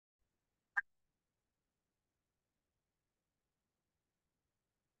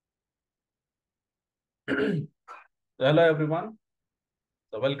Hello everyone.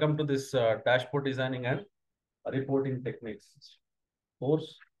 So welcome to this dashboard designing and reporting techniques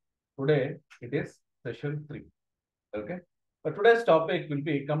course. Today it is session 3. Okay. But today's topic will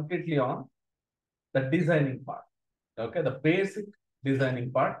be completely on the designing part. Okay. The basic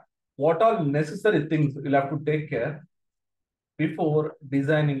designing part. What all necessary things you'll have to take care before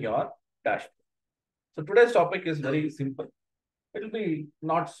designing your dashboard. So today's topic is very simple. It will be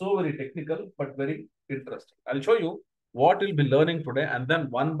not so very technical, but very interesting. I'll show you what we'll be learning today, and then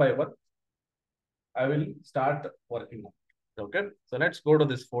one by one I will start working on it. Okay. So let's go to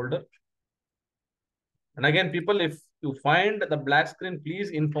this folder. And again, people, if you find the black screen,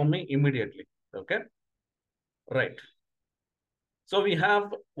 please inform me immediately. Okay. Right. So we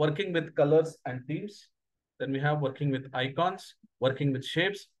have working with colors and themes. Then we have working with icons, working with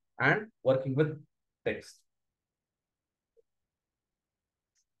shapes, and working with text.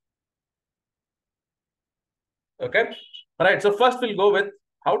 Okay. All right. So first we'll go with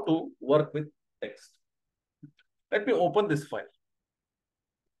how to work with text. Let me open this file.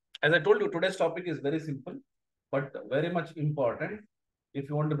 As I told you, today's topic is very simple, but very much important if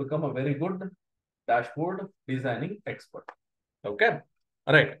you want to become a very good dashboard designing expert. Okay.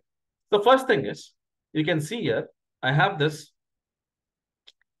 All right. The first thing is, you can see here, I have this.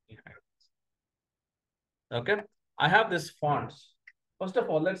 Okay. I have this fonts. First of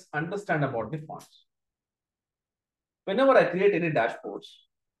all, let's understand about the fonts. Whenever I create any dashboards,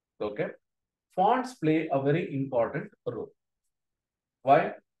 okay, fonts play a very important role.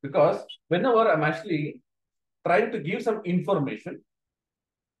 Why? Because whenever I'm actually trying to give some information,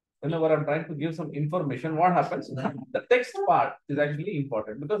 what happens? The text part is actually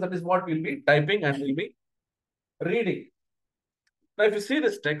important because that is what we'll be typing and we'll be reading. Now, if you see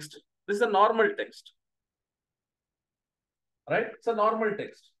this text, this is a normal text, right? It's a normal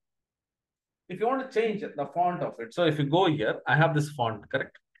text. If you want to change the font of it, so if you go here, I have this font,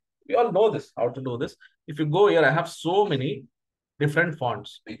 correct? We all know this, how to do this. If you go here, I have so many different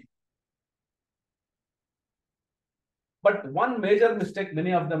fonts. But one major mistake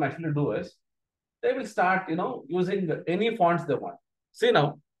many of them actually do is they will start, using any fonts they want. See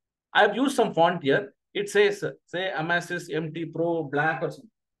now, I've used some font here. It says, say, Amasis MT Pro Black or something.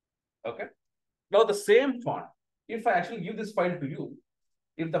 Okay. Now the same font, if I actually give this file to you,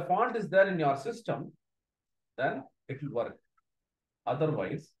 if the font is there in your system, then it will work.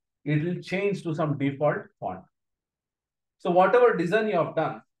 Otherwise, it will change to some default font. So whatever design you have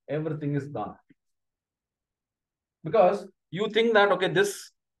done, everything is gone. Because you think that, okay,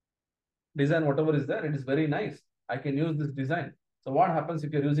 this design, whatever is there, it is very nice. I can use this design. So what happens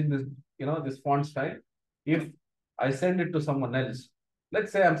if you're using this, this font style? If I send it to someone else,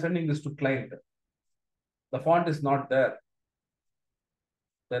 let's say I'm sending this to client, the font is not there,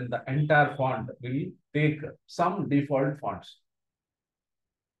 then the entire font will take some default fonts.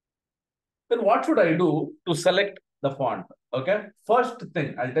 Then what should I do to select the font? Okay, first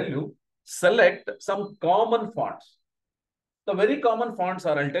thing I'll tell you, select some common fonts. The very common fonts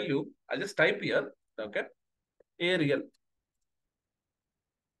are, I'll tell you, I'll just type here, okay, Arial.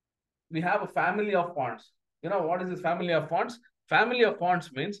 We have a family of fonts. You know what is this family of fonts? Family of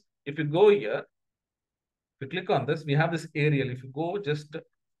fonts means if you go here, if you click on this, we have this Arial. If you go just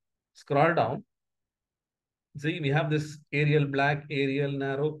scroll down, see, we have this Arial black, Arial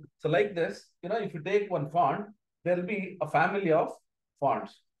narrow. So like this, if you take one font, there will be a family of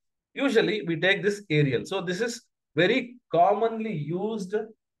fonts. Usually we take this Arial. So this is very commonly used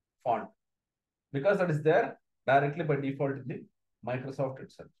font because that is there directly by default in the Microsoft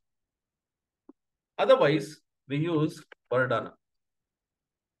itself. Otherwise, we use Verdana.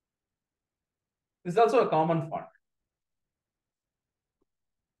 This is also a common font.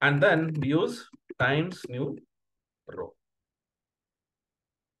 And then we use Times New Row.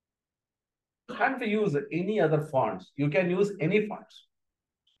 Can't we use any other fonts? You can use any fonts.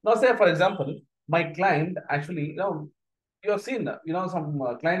 Now, say, for example, my client actually, you have seen,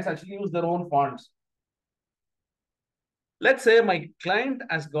 some clients actually use their own fonts. Let's say my client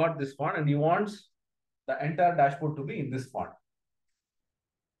has got this font and he wants the entire dashboard to be in this font.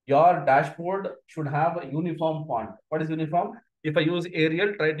 Your dashboard should have a uniform font. What is uniform? If I use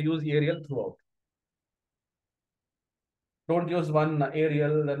Arial, try to use Arial throughout. Don't use one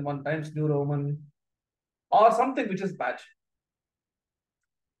Arial, then one Times New Roman, or something which is batch.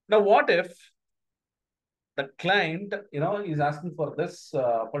 Now, what if the client, is asking for this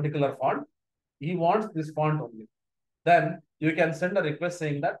particular font? He wants this font only. Then you can send a request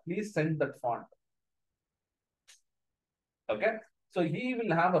saying that, please send that font. Okay. So he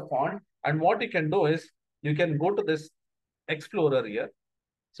will have a font. And what you can do is, you can go to this Explorer here.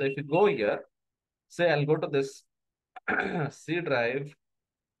 So if you go here, say I'll go to this C drive,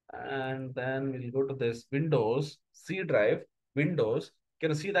 and then we'll go to this Windows, C drive, Windows.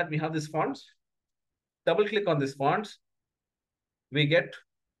 Can you see that we have these fonts? Double click on these fonts. We get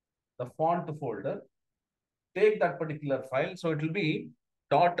the font folder. Take that particular file. So it will be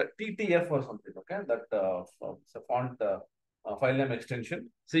 .ttf or something. Okay, that it's a font file name extension.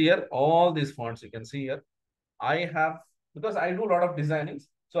 See here, all these fonts you can see here. I have, because I do a lot of designings,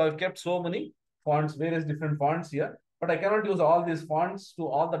 so I've kept so many fonts, various different fonts here. But I cannot use all these fonts to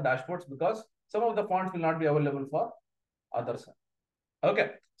all the dashboards because some of the fonts will not be available for others.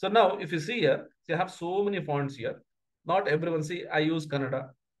 Okay, so now if you see here, you have so many fonts here. Not everyone, see, I use Kannada.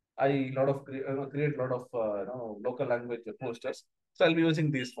 I lot of create a lot of local language posters. So I'll be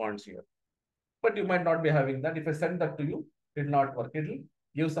using these fonts here. But you might not be having that. If I send that to you, it will not work. It will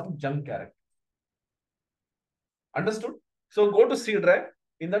give some junk character. Understood? So go to C drive.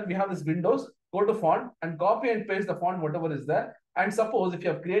 In that we have this Windows. Go to font and copy and paste the font, whatever is there. And suppose if you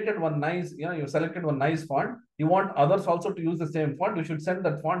have created one nice, you've selected one nice font, you want others also to use the same font, you should send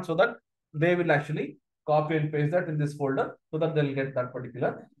that font so that they will actually copy and paste that in this folder so that they'll get that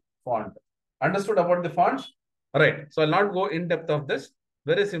particular font. Understood about the fonts? All right. So I'll not go in depth of this.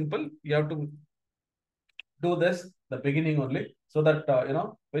 Very simple. You have to do this the beginning only so that,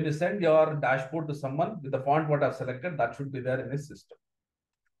 when you send your dashboard to someone with the font what I've selected, that should be there in this system.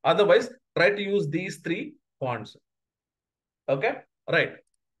 Otherwise, try to use these three fonts. Okay, right.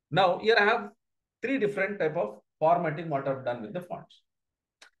 Now here I have three different type of formatting what I've done with the fonts.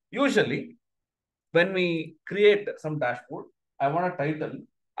 Usually, when we create some dashboard, I want a title.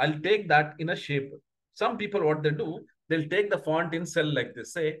 I'll take that in a shape. Some people, what they do, they'll take the font in cell like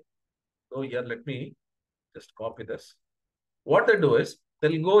this. Say, oh here, let me just copy this. What they do is,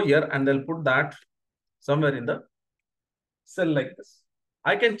 they'll go here and they'll put that somewhere in the cell like this.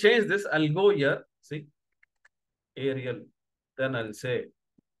 I can change this. I'll go here, see, Arial. Then I'll say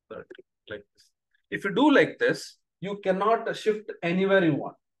 30, like this. If you do like this, you cannot shift anywhere you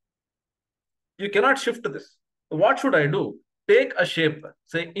want. You cannot shift this. What should I do? Take a shape,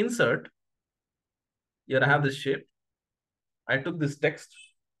 say insert. Here I have this shape. I took this text.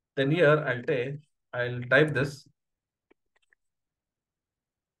 Then here I'll type this.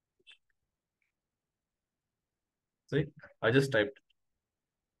 See, I just typed.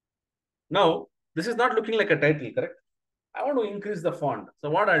 Now, this is not looking like a title, correct? I want to increase the font. So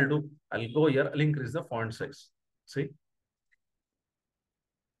what I'll do, I'll go here, I'll increase the font size. See?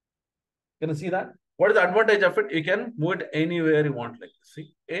 Can you see that? What is the advantage of it? You can move it anywhere you want like this.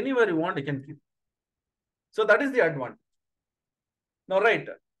 See? Anywhere you want, you can keep. So that is the advantage. Now, right.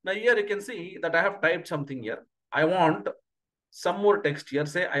 Now here you can see that I have typed something here. I want some more text here.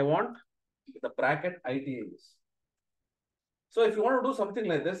 Say I want the bracket ITAs. So if you want to do something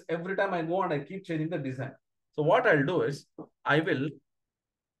like this, every time I go and I keep changing the design. So what I'll do is, I will,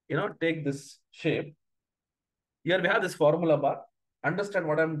 take this shape. Here we have this formula bar. Understand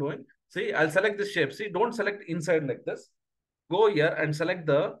what I'm doing? See, I'll select this shape. See, don't select inside like this. Go here and select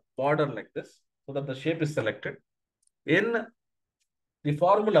the border like this so that the shape is selected. In the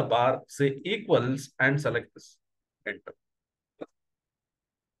formula bar, say equals and select this. Enter.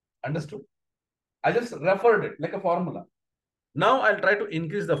 Understood? I just referred it like a formula. Now I'll try to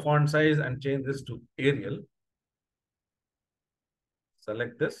increase the font size and change this to Arial.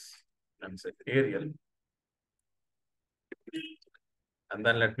 Select this and say Arial. And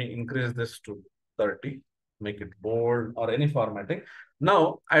then let me increase this to 30. Make it bold or any formatting.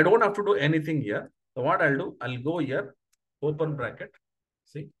 Now I don't have to do anything here. So what I'll do, I'll go here, open bracket.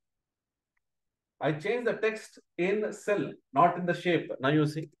 See, I change the text in cell, not in the shape. Now you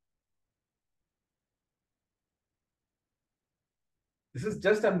see. This is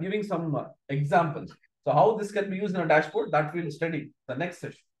just, I'm giving some examples. So how this can be used in a dashboard, that we'll study the next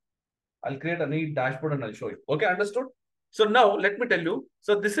session. I'll create a neat dashboard and I'll show you. Okay, understood? So now let me tell you.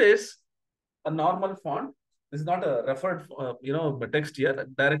 So this is a normal font. This is not a referred, text here.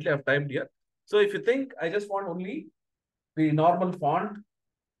 Directly I've typed here. So if you think I just want only the normal font,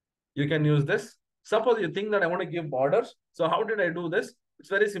 you can use this. Suppose you think that I want to give borders. So how did I do this? It's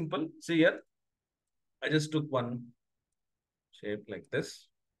very simple. See here. I just took one shape like this.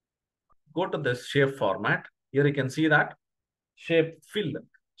 Go to this shape format. Here you can see that shape fill.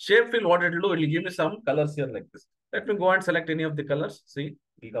 Shape fill, what it will do, it will give me some colors here like this. Let me go and select any of the colors. See,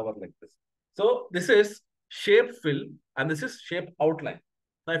 it will cover like this. So this is shape fill and this is shape outline.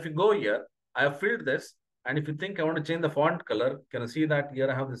 Now if you go here, I have filled this. And if you think I want to change the font color, can you see that here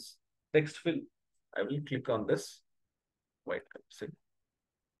I have this text fill. I will click on this white color. See.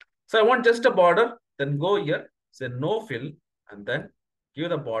 So I want just a border. Then go here, say no fill, and then give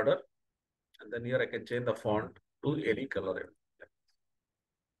the border. And then here I can change the font to any color.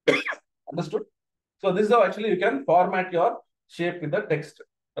 Understood? So this is how actually you can format your shape with the text.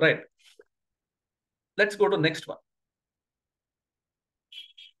 Right. Let's go to next one.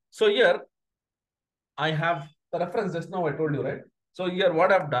 So here I have the reference just now I told you, right? So here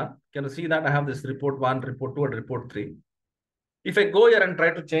what I've done, can you see that I have this report 1, report 2, and report 3. If I go here and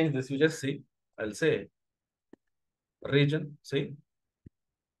try to change this, you just see, I'll say region, say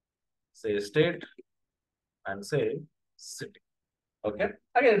state, and say city. Okay.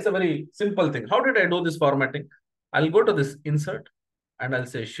 Again, it's a very simple thing. How did I do this formatting? I'll go to this insert and I'll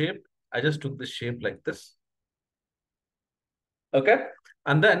say shape. I just took this shape like this. Okay.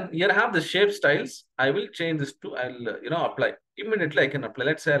 And then here I have the shape styles. I will change this to, I'll, apply. Immediately I can apply.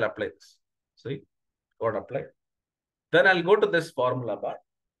 Let's say I'll apply this. See, got apply. Then I'll go to this formula bar,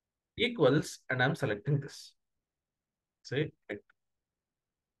 equals, and I'm selecting this. See,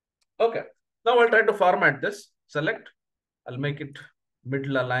 okay. Now I'll try to format this. Select. I'll make it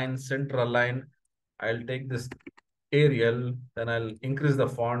middle align, center align. I'll take this Arial, then I'll increase the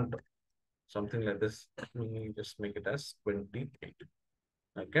font, something like this. Let me just make it as 28.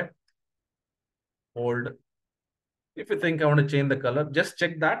 Okay. Hold. If you think I want to change the color, just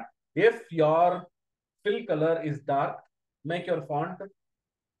check that. If your fill color is dark, make your font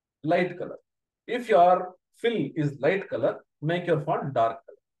light color. If your fill is light color, make your font dark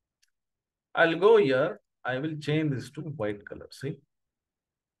color. I'll go here. I will change this to white color. See?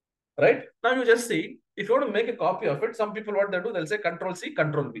 Right? Now you just see, if you want to make a copy of it, some people what they do, they'll say Control C,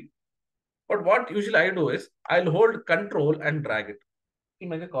 Control V. But what usually I do is, I'll hold Control and drag it. To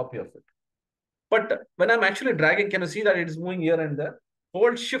make a copy of it. But when I'm actually dragging, can you see that it is moving here and there?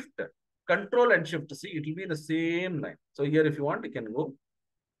 Hold Shift, Control and Shift. See, it will be the same line. So here, if you want, you can go.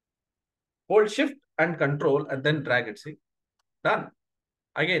 Hold Shift and Control and then drag it. See, done.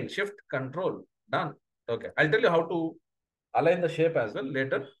 Again, Shift, Control, done. Okay, I'll tell you how to align the shape as well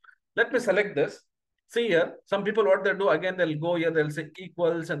later. Let me select this. See here, some people what they do, again, they'll go here, they'll say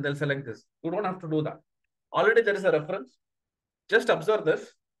equals and they'll select this. You don't have to do that. Already there is a reference. Just observe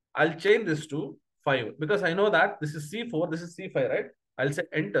this. I'll change this to 5 because I know that this is C4, this is C5, right? I'll say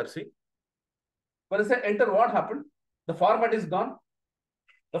enter, see. When I say enter, what happened? The format is gone.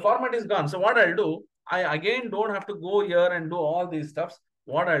 The format is gone. So what I'll do, I again don't have to go here and do all these stuffs.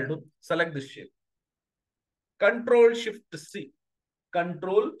 What I'll do, select this shape. Control Shift C.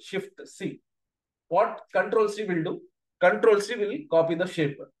 Control Shift C. What Control C will do? Control C will copy the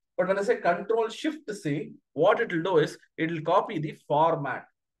shape. But when I say Control Shift C, what it will do is, it will copy the format.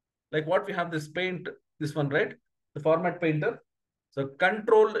 Like what we have this paint, this one, right? The format painter. So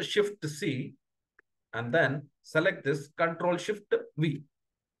Control Shift C, and then select this Control Shift V.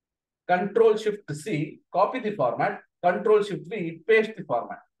 Control Shift C, copy the format. Control Shift V, paste the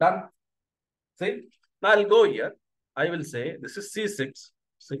format. Done. See? Now I'll go here. I will say this is C6.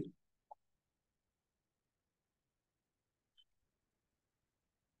 See?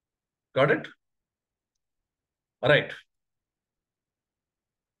 Got it? All right.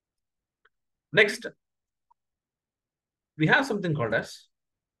 Next, we have something called as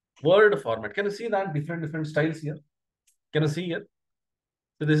word format. Can you see that different styles here? Can you see here?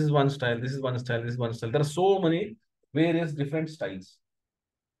 So this is one style, this is one style, this is one style. There are so many various different styles.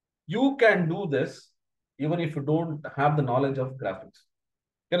 You can do this even if you don't have the knowledge of graphics.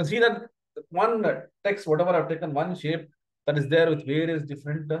 Can you see that one text, whatever I've taken, one shape that is there with various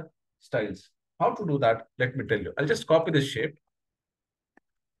different styles. How to do that? Let me tell you. I'll just copy this shape.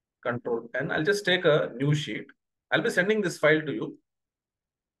 Control N. I'll just take a new sheet. I'll be sending this file to you.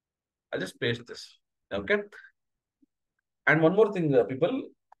 I'll just paste this. Okay. And one more thing, people,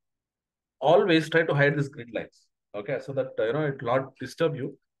 always try to hide these grid lines. Okay. So that, it will not disturb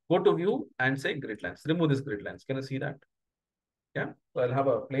you. Go to view and say grid lines. Remove this grid lines. Can you see that? Yeah. So I'll have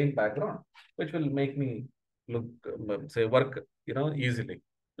a plain background, which will make me look, say work, easily.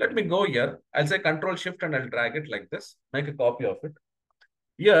 Let me go here. I'll say Control Shift and I'll drag it like this. Make a copy of it.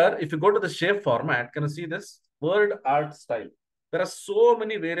 Here, if you go to the shape format, can you see this word art style? There are so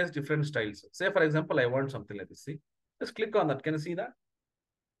many various different styles. Say, for example, I want something like this. See, just click on that. Can you see that?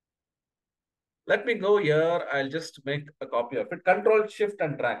 Let me go here. I'll just make a copy of it. Control Shift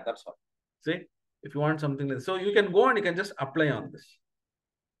and drag. That's all. See, if you want something like this. So you can go and you can just apply on this.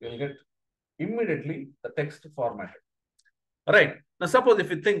 You'll get immediately the text formatted. All right. Now, suppose if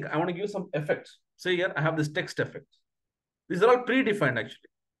you think I want to give some effects. Say here, I have this text effects. These are all predefined actually.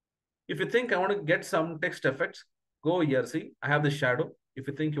 If you think I want to get some text effects, go here. See, I have the shadow. If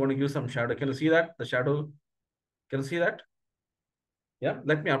you think you want to use some shadow, can you see that? The shadow, can you see that? Yeah,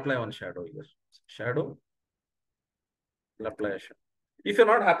 let me apply one shadow here. Shadow, apply a shadow. If you're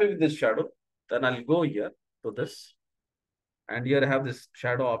not happy with this shadow, Then I'll go here to this. And here I have this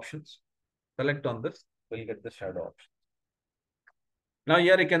shadow options. Select on this, we'll get the shadow option. Now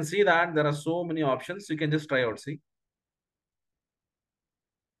here you can see that there are so many options. You can just try out, see.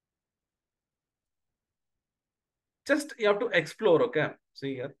 Just you have to explore, okay?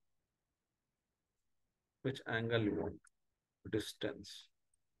 See here. Which angle you want. Distance.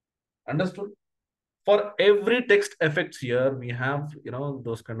 Understood? For every text effects here, we have,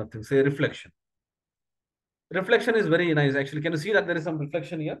 those kind of things. Say reflection. Reflection is very nice. Actually, can you see that there is some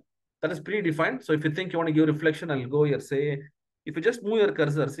reflection here? That is predefined. So if you think you want to give reflection, I'll go here. Say, if you just move your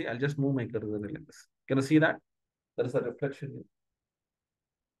cursor, see, I'll just move my cursor like this. Can you see that? There is a reflection here.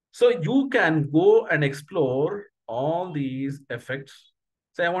 So you can go and explore all these effects.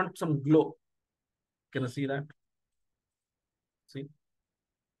 Say, I want some glow. Can you see that? See?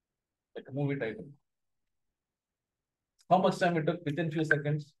 Like a movie title. How much time it took? Within few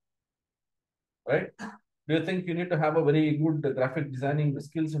seconds. Right? Do you think you need to have a very good graphic designing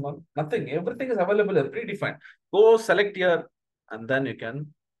skills and all? Nothing. Everything is available here, predefined. Go select here, and then you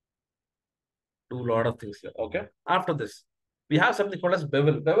can do a lot of things here. Okay. After this, we have something called as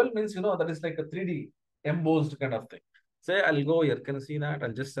bevel. Bevel means, that is like a 3D embossed kind of thing. Say, I'll go here. Can you see that?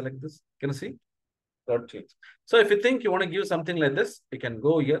 I'll just select this. Can you see? Got change. So if you think you want to give something like this, you can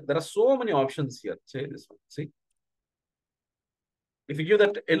go here. There are so many options here. Say this one. See? If you give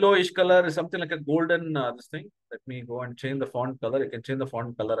that yellowish color, something like a golden this thing, let me go and change the font color. You can change the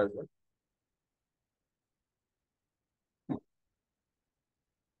font color as well.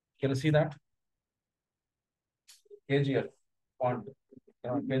 Can you see that? KGF font,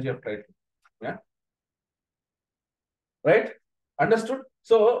 KGF title. Yeah. Right? Understood?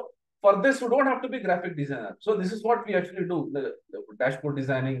 So for this, you don't have to be graphic designer. So this is what we actually do, the dashboard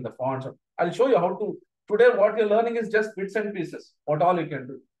designing, the fonts. I'll show you how to, today what you're learning is just bits and pieces, what all you can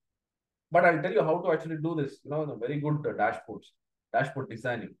do. But I'll tell you how to actually do this, the very good dashboards, dashboard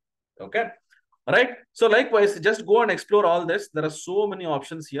designing. Okay. Right. So likewise, just go and explore all this. There are so many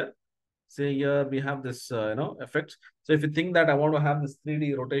options here. Say here we have this, effects. So if you think that I want to have this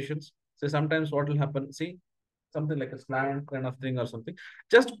 3D rotations, say sometimes what will happen, see, something like a slant kind of thing or something.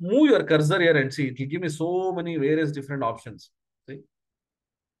 Just move your cursor here and see. It will give me so many various different options. See?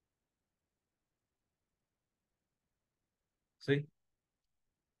 See?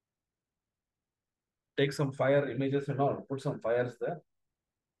 Take some fire images and all. Put some fires there.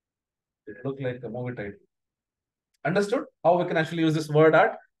 It look like a movie title. Understood? How we can actually use this word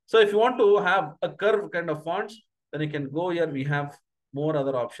art. So if you want to have a curve kind of fonts, then you can go here. We have more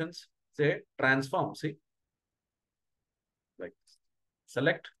other options. Say transform. See? Like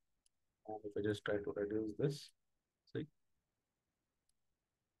select. And if I just try to reduce this, see?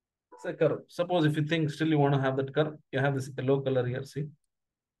 It's a curve. Suppose if you think still you want to have that curve, you have this yellow color here. See?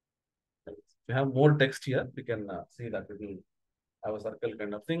 If you have more text here, you can see that it will have a circle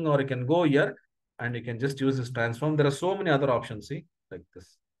kind of thing, or you can go here and you can just use this transform. There are so many other options. See? Like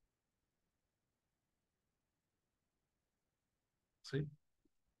this. See?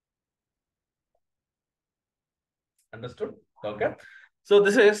 Understood? Okay. So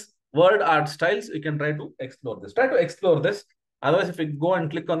this is word art styles. You can try to explore this. Try to explore this. Otherwise, if you go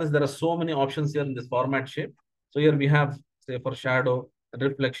and click on this, there are so many options here in this format shape. So here we have, say, for shadow,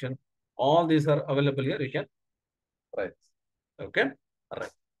 reflection. All these are available here. You can try this. Okay. All right.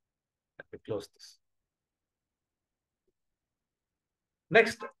 Let me close this.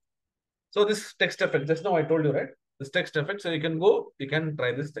 Next. So this text effect. Just now I told you, right? This text effect. So you can go. You can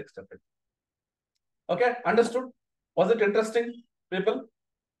try this text effect. Okay. Understood? Was it interesting, people?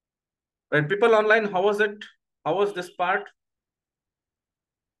 Right. People online. How was it? How was this part?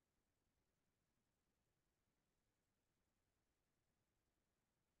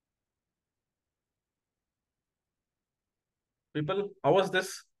 People, how was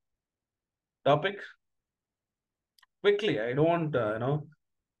this topic? Quickly, I don't want,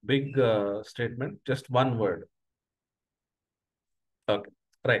 big statement, just one word. Okay,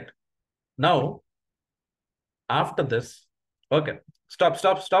 right. Now, after this, okay, stop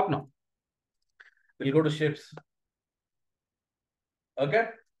now. We'll go to shapes. Okay,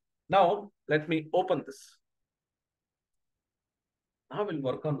 now let me open this. Now we'll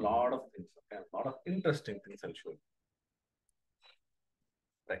work on a lot of things, okay, a lot of interesting things I'll show you.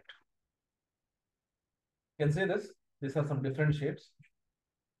 Right. You can see this. These are some different shapes.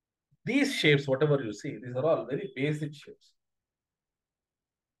 These shapes, whatever you see, these are all very basic shapes.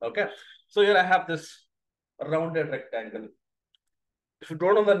 Okay, so here I have this rounded rectangle. If you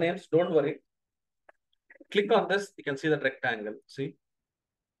don't know the names, don't worry. Click on this, you can see the rectangle. See,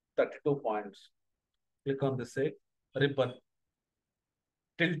 32 points. Click on this, say, ribbon.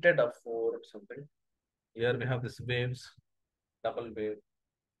 tilted up or something. Here we have this waves, double wave.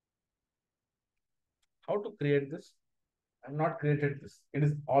 How to create this? I've not created this. It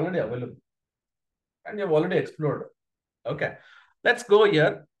is already available. And you've already explored. Okay. Let's go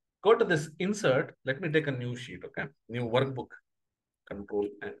here. Go to this insert. Let me take a new sheet. Okay. New workbook. Control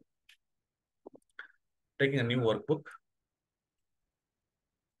N. Taking a new workbook.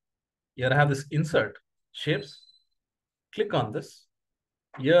 Here I have this insert shapes. Click on this.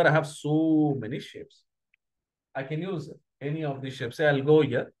 Here I have so many shapes. I can use any of these shapes. Say I'll go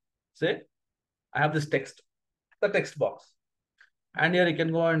here. Say I have this text, the text box. And here you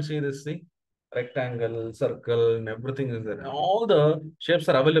can go and see this thing. Rectangle, circle, and everything is there. All the shapes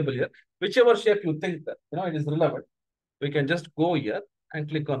are available here. Whichever shape you think that it is relevant, we can just go here and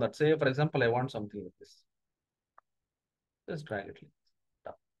click on that. Say, for example, I want something like this. Just drag it.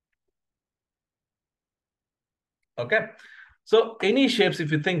 Okay. So any shapes, if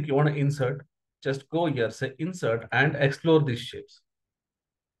you think you want to insert, just go here, say insert and explore these shapes.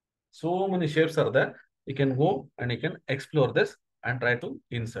 So many shapes are there. You can go and you can explore this and try to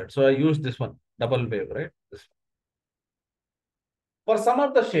insert. So I use this one, double wave, right? This one. For some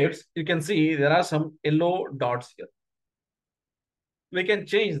of the shapes, you can see there are some yellow dots here. We can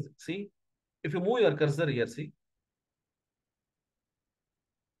change, see, if you move your cursor here, see.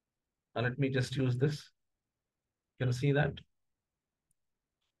 Now let me just use this. You can see that.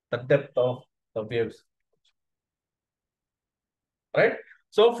 The depth of the waves. Right?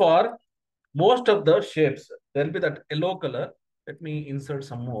 So for most of the shapes, there will be that yellow color. Let me insert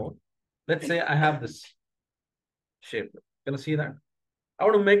some more. Let's say I have this shape. Can you see that? I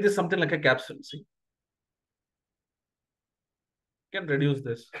want to make this something like a capsule. See, you can reduce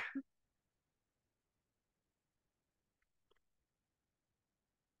this.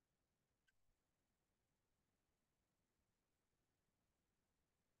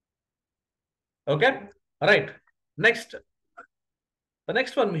 Okay. All right. Next, the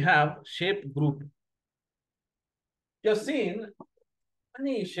next one we have shape group. You have seen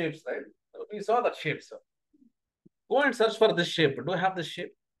many shapes, right? We saw that shape, sir. Go and search for this shape. Do I have this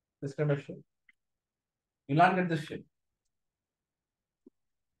shape? This kind of shape? You'll not get this shape.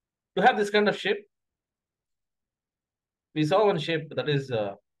 To have this kind of shape, we saw one shape that is,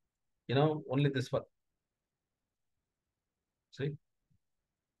 only this one. See?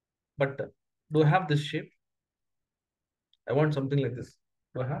 But do I have this shape? I want something like this.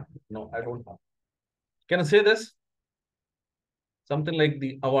 Do I have? No, I don't have. Can I say this? Something like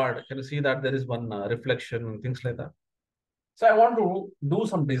the award. Can you see that there is one reflection and things like that? So I want to do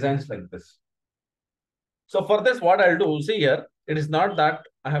some designs like this. So for this, what I'll do, see here, it is not that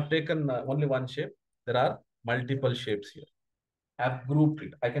I have taken only one shape. There are multiple shapes here. I have grouped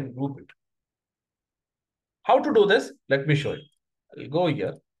it. I can group it. How to do this? Let me show you. I'll go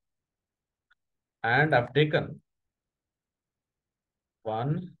here and I've taken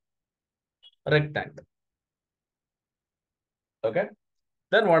one rectangle. Okay.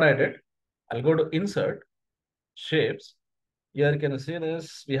 Then what I did, I'll go to insert shapes. Here can you see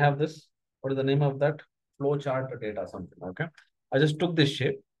this? We have this. What is the name of that? Flow chart data something. Okay. I just took this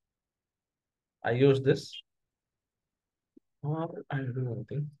shape. I use this. Or I'll do one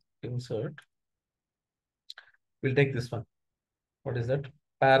thing. Insert. We'll take this one. What is that?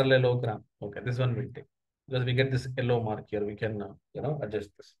 Parallelogram. Okay, this one we'll take. Because we get this yellow mark here. We can, adjust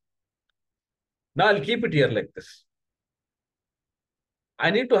this. Now I'll keep it here like this. I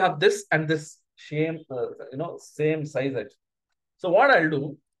need to have this and this same size actually. So what I'll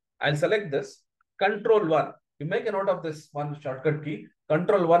do, I'll select this, Control 1. You make a note of this one shortcut key.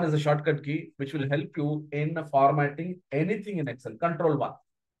 Control 1 is a shortcut key which will help you in formatting anything in Excel. Control 1.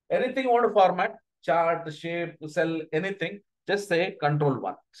 Anything you want to format, chart, shape, cell, anything, just say Control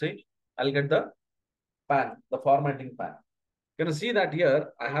 1. See, I'll get the pan, the formatting pan. Can you see that here?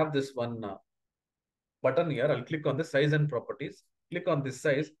 I have this one button here. I'll click on the size and properties. Click on this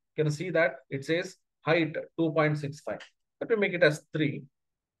size. Can you see that it says height 2.65. Let me make it as 3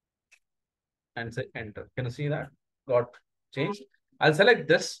 and say enter. Can you see that? Got changed. I'll select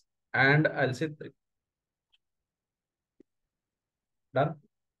this and I'll say 3. Done.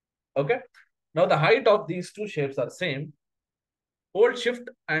 Okay. Now the height of these two shapes are same. Hold shift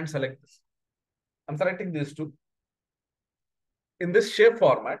and select this. I'm selecting these two. In this shape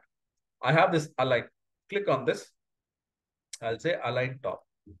format, I have this align. Click on this. I'll say align top.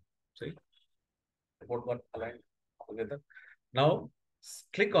 See? About one align together. Now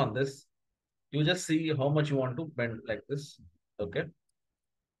click on this. You just see how much you want to bend like this. Okay.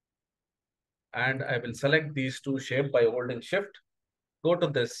 And I will select these two shape by holding shift. Go to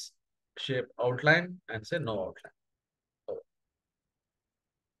this shape outline and say no outline.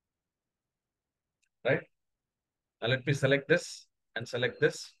 right? Now let me select this and select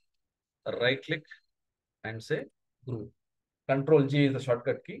this, right click and say group. Control G is the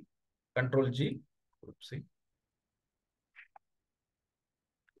shortcut key. Control G, group C.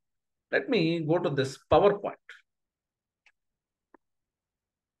 Let me go to this PowerPoint.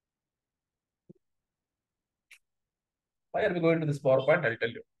 Why are we going to this PowerPoint? I'll tell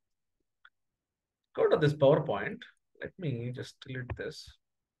you. Go to this PowerPoint. Let me just delete this.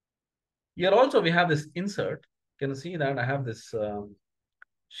 Here also we have this insert. You can see that I have this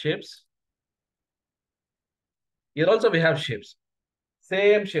shapes. Here also we have shapes.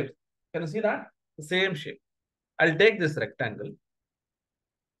 Same shapes. Can you see that? The same shape. I'll take this rectangle.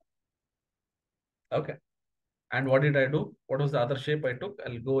 Okay. And what did I do? What was the other shape I took?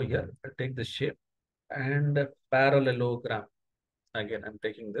 I'll go here. I'll take this shape and parallelogram. Again, I'm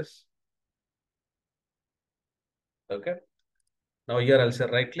taking this. Okay. Now here I'll say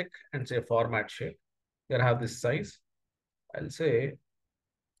right click and say format shape. Here I have this size. I'll say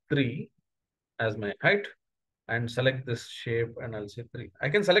 3 as my height and select this shape and I'll say 3. I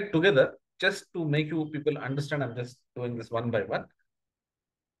can select together just to make you people understand. I'm just doing this one by one.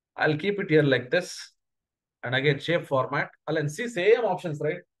 I'll keep it here like this. And again, shape format. I'll see same options,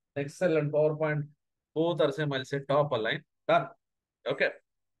 right? Excel and PowerPoint, both are same. I'll say top align. Done. Okay.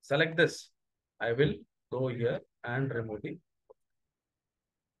 Select this. I will go here and remove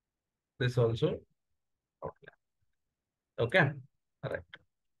this also outline. Okay. All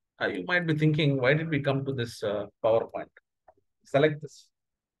right. You might be thinking, why did we come to this PowerPoint? Select this.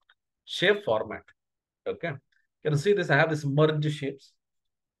 Shape format. Okay. Can you see this? I have this merge shapes.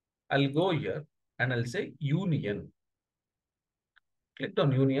 I'll go here and I'll say union. Click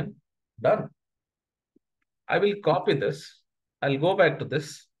on union. Done. I will copy this. I'll go back to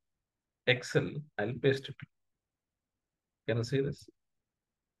this Excel. I'll paste it. Can you see this?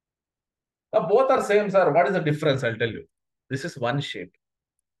 Now both are same, sir. What is the difference? I'll tell you. This is one shape.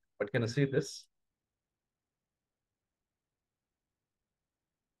 But can you see this?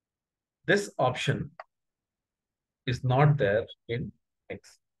 This option is not there in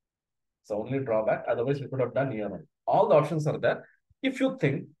Excel. It's the only drawback. Otherwise, we could have done here. All the options are there. If you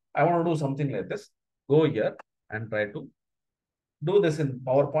think I want to do something like this, go here and try to do this in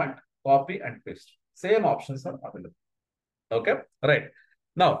PowerPoint, copy and paste. Same options are available. Okay, right.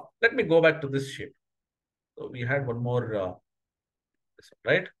 Now, let me go back to this shape. So we had one more, this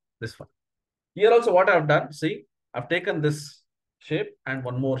one, right? This one. Here also what I've done, see, I've taken this shape and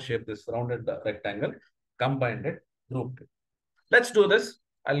one more shape, this rounded rectangle, combined it, grouped it. Let's do this.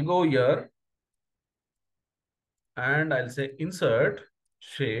 I'll go here and I'll say insert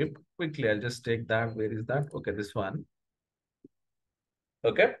shape quickly. I'll just take that. Where is that? Okay, this one.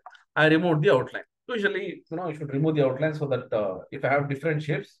 Okay. I removed the outline. Usually, you should remove the outline so that if I have different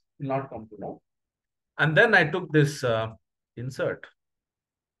shapes, it will not come to know. And then I took this insert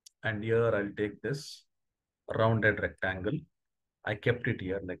and here I'll take this rounded rectangle. I kept it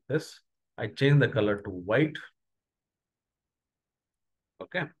here like this. I changed the color to white.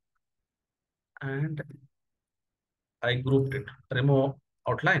 Okay. And I grouped it. Remove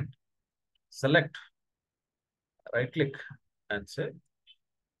outline. Select. Right click and say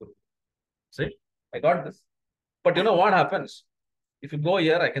group. See, I got this. But you know what happens? If you go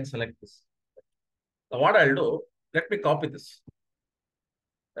here, I can select this. Now what I'll do, let me copy this.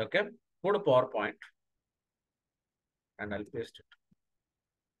 Okay. Go to PowerPoint and I'll paste it.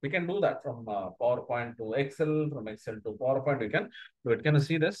 We can do that from PowerPoint to Excel, from Excel to PowerPoint. We can do it. Can you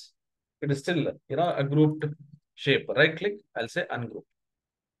see this? It is still, a grouped shape. Right click, I'll say ungroup.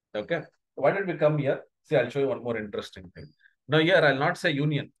 Okay. Why did we come here? See, I'll show you one more interesting thing. Now here, I'll not say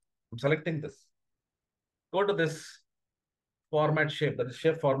union. I'm selecting this. Go to this format shape, that is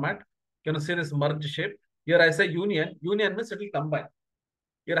shape format. Can you see this merge shape? Here I say union. Union means it will combine.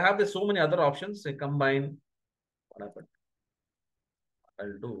 Here I have this so many other options. Say combine. What happened?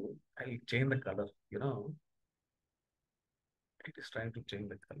 I'll change the color. It is trying to change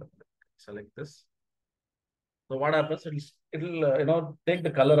the color. Select this. So what happens? It'll take the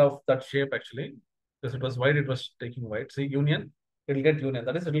color of that shape actually. Because it was white, it was taking white. See union, it'll get union.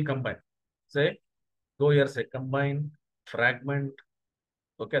 That is, it will combine. Say, go here, say combine, fragment.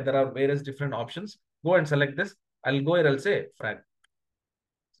 Okay, there are various different options. Go and select this. I'll go here, I'll say frag.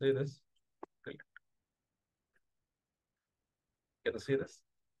 See this. Can you see this?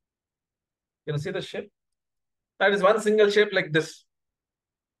 Can you see the shape? That is one single shape like this.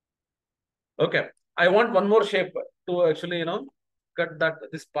 Okay. I want one more shape to actually, cut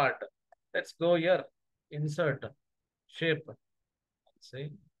this part. Let's go here. Insert shape.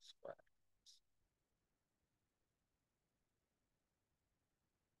 Say square.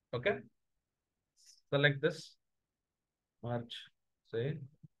 Okay. Select this, merge, say,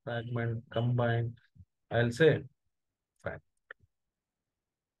 fragment, combine. I'll say, fine.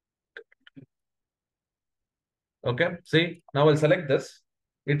 Okay, see, now I'll select this.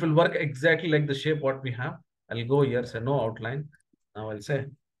 It will work exactly like the shape what we have. I'll go here, say no outline. Now I'll say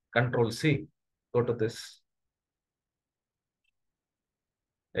Control C. Go to this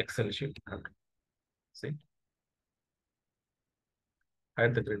Excel sheet. See,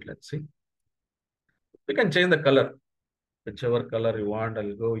 hide the grid. Let's see. We can change the color, whichever color you want.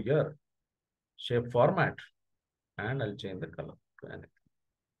 I'll go here, shape format, and I'll change the color to anything,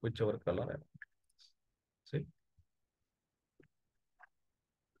 whichever color I want. See,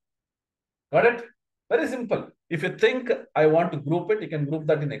 got it? Very simple. If you think I want to group it, you can group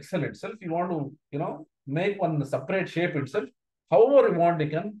that in Excel itself. You want to, make one separate shape itself. However you want, you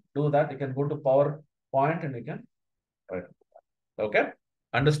can do that. You can go to PowerPoint and you can write. Okay?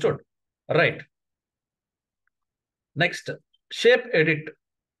 Understood? Right. Next, shape edit.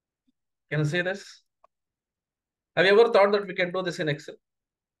 Can you see this? Have you ever thought that we can do this in Excel?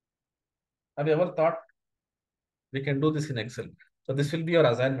 Have you ever thought we can do this in Excel? So this will be your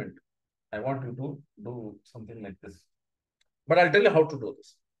assignment. I want you to do something like this. But I'll tell you how to do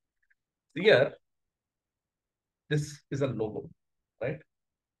this. Here, this is a logo, right?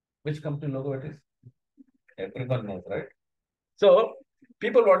 Which company logo it is? Everyone knows, right? So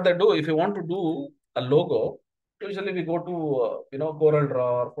people, what they do, if you want to do a logo, usually we go to, Corel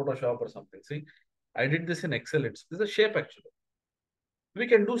Draw or Photoshop or something. See, I did this in Excel. This is a shape actually. We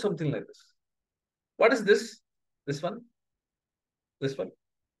can do something like this. What is this? This one? This one?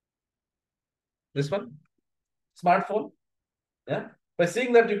 This one? Smartphone? Yeah. By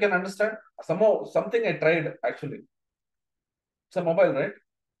seeing that, you can understand. Somehow, something I tried actually. It's a mobile, right?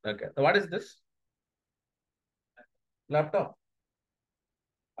 Okay. So what is this? Laptop.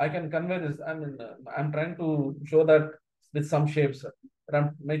 I can convey this. I'm trying to show that with some shapes, but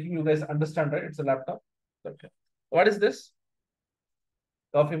I'm making you guys understand, right? It's a laptop. Okay. What is this?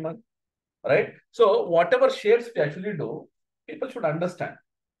 Coffee mug, right? So whatever shapes we actually do, people should understand.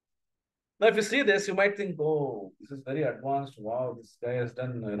 Now, if you see this, you might think, oh, this is very advanced. Wow, this guy has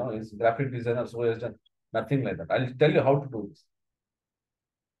done, he's graphic designer, so he has done nothing like that. I'll tell you how to do this.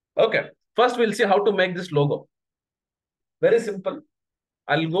 Okay. First, we'll see how to make this logo. Very simple.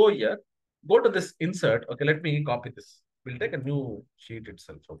 I'll go here, go to this insert. Okay, let me copy this. We'll take a new sheet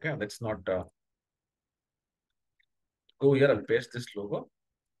itself. Okay, let's not go here. I'll paste this logo.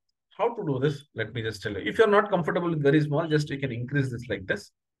 How to do this? Let me just tell you. If you're not comfortable with very small, just you can increase this like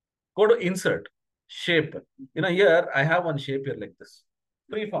this. Go to insert, shape. Here I have one shape here like this.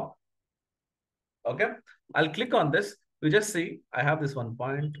 Freeform. Okay, I'll click on this. You just see I have this one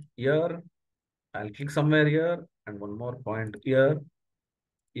point here. I'll click somewhere here and one more point here,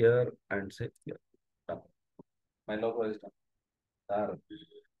 and say here. Done. My logo is done.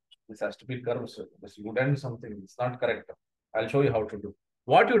 This has to be curved. So this wooden something. It's not correct. I'll show you how to do.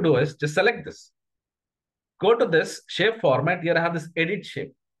 What you do is just select this. Go to this shape format. Here I have this edit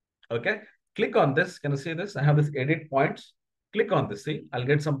shape. Okay. Click on this. Can you see this? I have this edit points. Click on this. See, I'll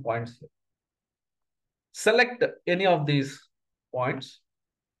get some points here. Select any of these points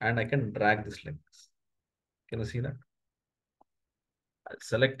and I can drag this like this. Can you see that? I'll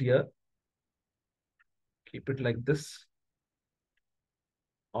select here. Keep it like this.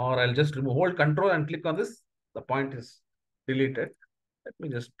 Or I'll just remove, hold control and click on this. The point is deleted. Let me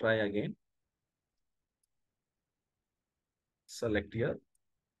just try again. Select here.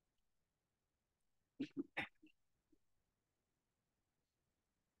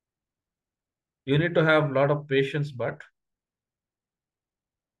 You need to have a lot of patience, but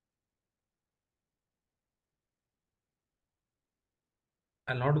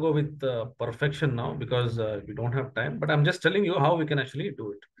I'll not go with perfection now because we don't have time, but I'm just telling you how we can actually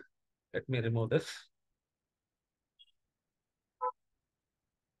do it. Let me remove this.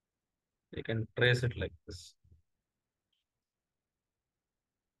 You can trace it like this.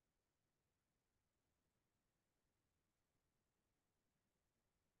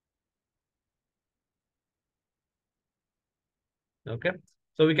 Okay.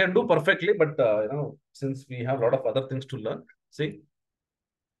 So we can do perfectly, but since we have a lot of other things to learn, see,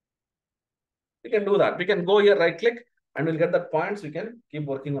 we can do that. We can go here, right click, and we'll get the points. We can keep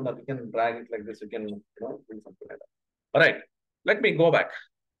working on that. We can drag it like this. We can, do something like that. All right. Let me go back.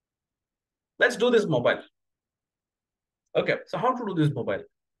 Let's do this mobile. Okay. So how to do this mobile?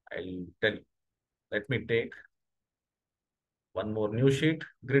 I'll tell you. Let me take one more new sheet,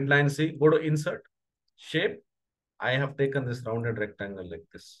 grid line C, go to insert, shape. I have taken this rounded rectangle like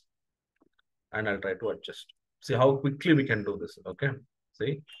this. And I'll try to adjust. See how quickly we can do this. Okay.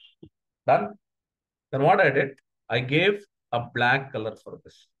 See, done. Then what I did, I gave a black color for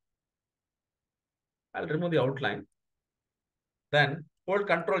this. I'll remove the outline. Then hold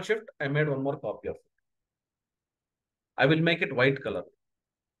Control Shift. I made one more copy of it. I will make it white color.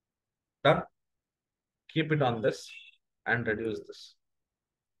 Done. Keep it on this and reduce this.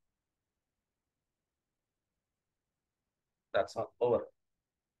 That's all over.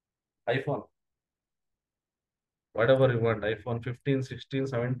 iPhone. Whatever you want. iPhone 15, 16,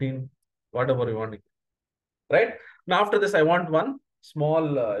 17, whatever you want. Right? Now after this, I want one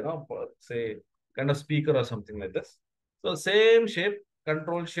small, say kind of speaker or something like this. So same shape,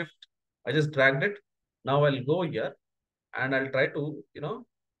 Control Shift. I just dragged it. Now I'll go here and I'll try to,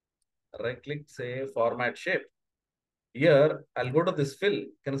 right click, say format shape. Here, I'll go to this fill.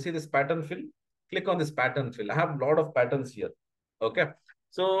 Can you see this pattern fill? Click on this pattern fill. I have a lot of patterns here. Okay.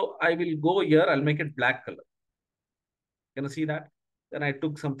 So I will go here. I'll make it black color. Can you see that? Then I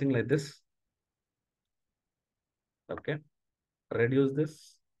took something like this. Okay. Reduce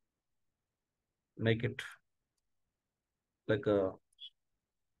this. Make it like a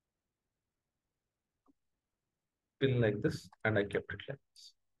fill like this. And I kept it like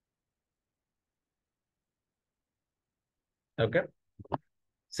this. Okay.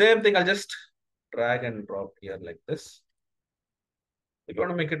 Same thing. I'll just drag and drop here like this. If you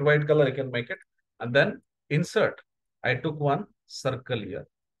want to make it white color, you can make it. And then insert. I took one circle here.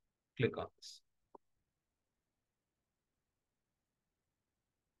 Click on this.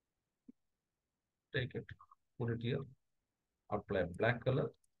 Take it, put it here, apply black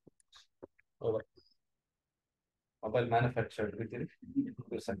color, over. Mobile manufactured within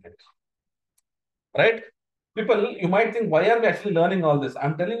 2 seconds. Right? People, you might think, why are we actually learning all this?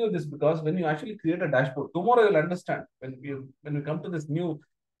 I'm telling you this because when you actually create a dashboard, tomorrow you'll understand. When we come to this new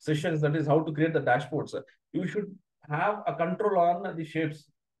sessions, that is how to create the dashboards. You should have a control on the shapes.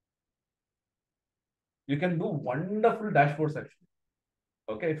 You can do wonderful dashboards actually.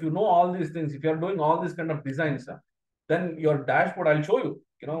 Okay, if you know all these things, if you are doing all these kind of designs, then your dashboard, I'll show you,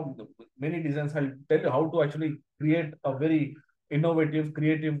 many designs. I'll tell you how to actually create a very innovative,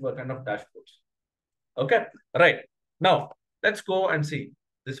 creative kind of dashboards. Okay, right. Now, let's go and see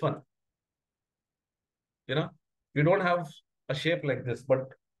this one. We don't have a shape like this, but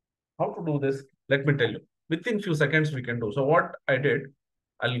how to do this? Let me tell you. Within few seconds, we can do. So what I did,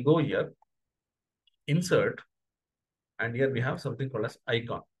 I'll go here, insert, and here we have something called as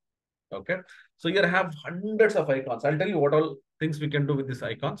icon. Okay. So here I have hundreds of icons. I'll tell you what all things we can do with these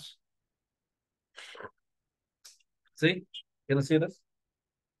icons. See, can you see this?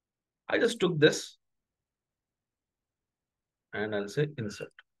 I just took this and I'll say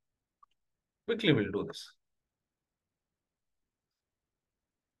insert. Quickly we'll do this.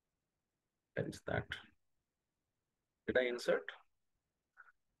 Where is that? Did I insert?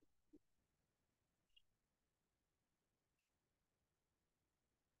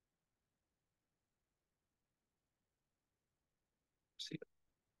 See.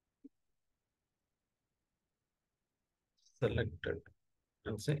 Selected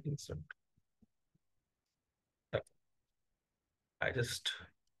and say insert. I just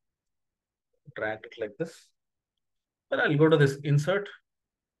drag it like this. Then I'll go to this insert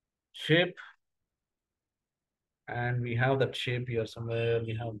shape. And we have that shape here somewhere.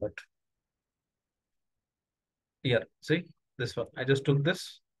 We have that here. See this one. I just took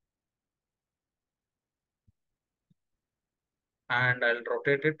this and I'll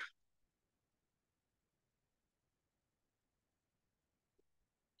rotate it.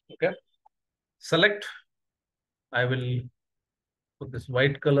 Okay. Select. I will put this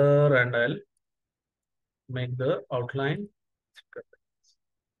white color and I'll make the outline.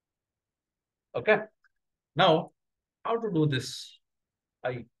 Okay. Now, how to do this?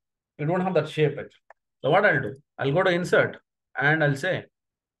 You don't have that shape actually. So what I'll do? I'll go to insert and I'll say,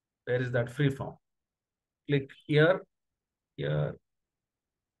 where is that free form? Click here, here,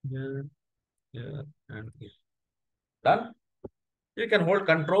 here, here, and here. Done. You can hold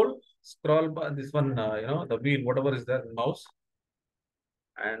control, scroll by this one, the wheel, whatever is there, mouse.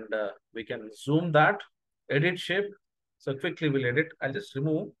 And we can zoom that, edit shape. So quickly we'll edit. I'll just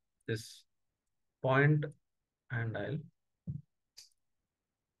remove this point and I'll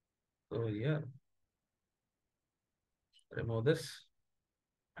go here. Remove this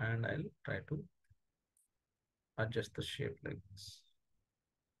and I'll try to adjust the shape like this.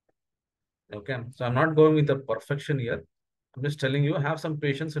 Okay, so I'm not going with the perfection here. I'm just telling you, have some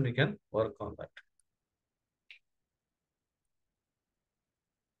patience and you can work on that.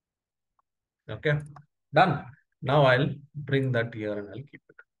 Okay, done. Now I'll bring that here and I'll keep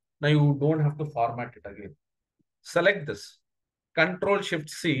it. Now you don't have to format it again. Select this. Control Shift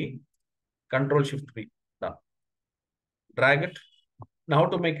C. Control Shift V. Done. Drag it. Now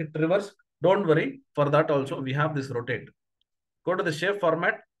to make it reverse, don't worry. For that also, we have this rotate. Go to the shape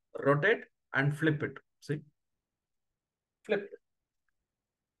format, rotate and flip it. See? Flip.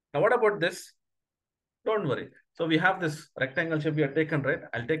 Now what about this? Don't worry. So we have this rectangle shape we have taken, right?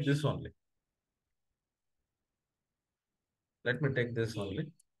 I'll take this only. Let me take this only.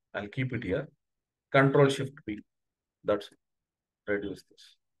 I'll keep it here. Control Shift P. That's it. Reduce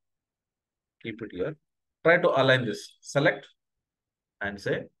this. Keep it here. Try to align this. Select and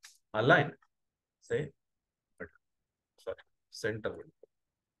say align. Say, sorry, center.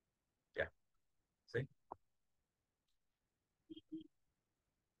 Yeah. See?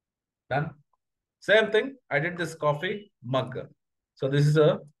 Done. Same thing. I did this coffee mug. So this is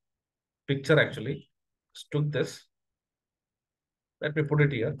a picture actually. Just took this. Let me put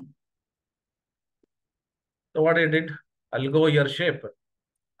it here. So what I did, I'll go here shape.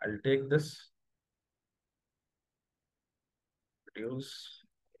 I'll take this. Reduce.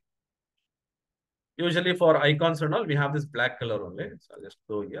 Usually for icons and all, we have this black color only. So I'll just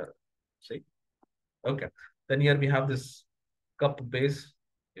go here. See? Okay. Then here we have this cup base.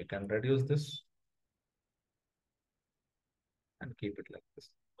 You can reduce this and keep it like this.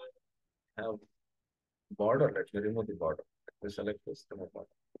 Have border. Let me remove the border. Let me select this. Remove border.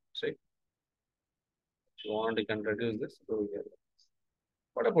 See? If you want, you can reduce this. Go here.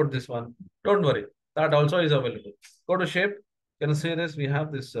 What about this one? Don't worry. That also is available. Go to shape. You can see this. We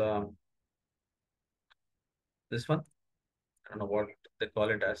have this this one. I don't know what they call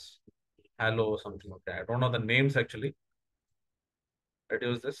it as. Halo or something like that. I don't know the names actually.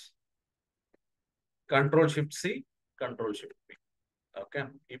 Reduce this. Control Shift C. Control Shift V. Okay.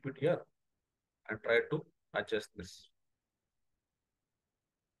 Keep it here and try to adjust this.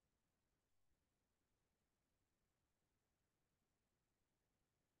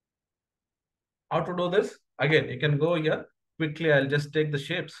 How to do this? Again, you can go here. Quickly, I'll just take the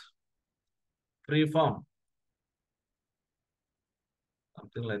shapes. Free form.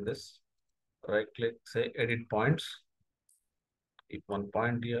 Something like this. Right click, say edit points. Keep one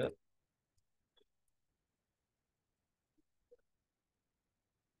point here.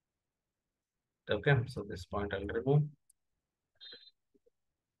 Okay, so this point I'll remove.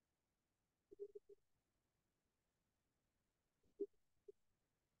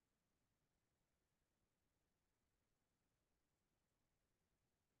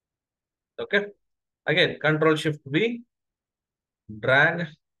 Okay. Again, Control Shift V, drag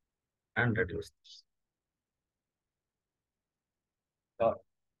and reduce this.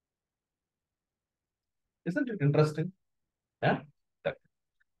 Isn't it interesting? Yeah. Okay.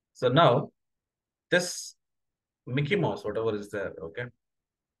 So now this Mickey Mouse, whatever is there, okay,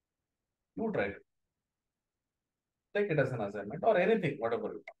 you try it. Take it as an assignment or anything, whatever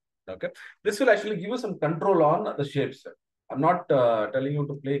you want. Okay. This will actually give you some control on the shapes. I'm not telling you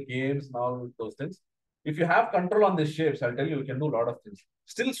to play games now, those things. If you have control on these shapes, I'll tell you, you can do a lot of things.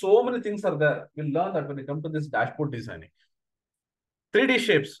 Still, so many things are there. We'll learn that when we come to this dashboard designing. 3D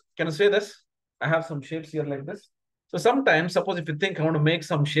shapes. Can you say this? I have some shapes here like this. So sometimes, suppose if you think I want to make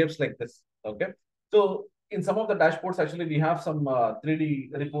some shapes like this, okay? So in some of the dashboards, actually, we have some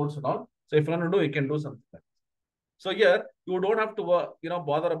 3D reports and all. So if you want to do, you can do something like this. So here, you don't have to,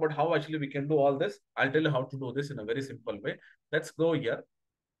 bother about how actually we can do all this. I'll tell you how to do this in a very simple way. Let's go here.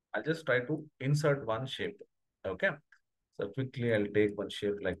 I'll just try to insert one shape. Okay. So quickly, I'll take one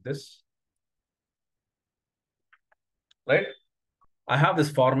shape like this. Right. I have this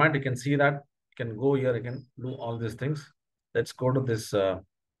format. You can see that. You can go here. You can do all these things. Let's go to this. Where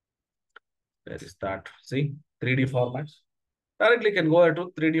is that? See, 3D formats. Directly can go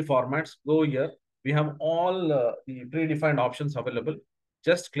to 3D formats. Go here. We have all the predefined options available.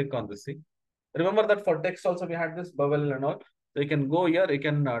 Just click on this thing. Remember that for text also we had this bubble and all. So you can go here. You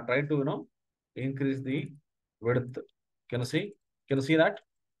can try to increase the width. Can you see? Can you see that?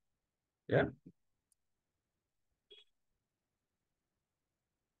 Yeah.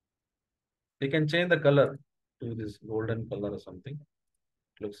 You can change the color to this golden color or something.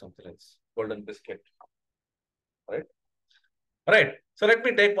 Looks something like this. Golden biscuit. Right? Right. So let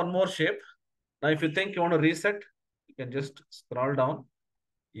me take one more shape. Now, if you think you want to reset, you can just scroll down.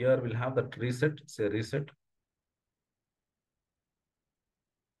 Here we'll have that reset. Say reset.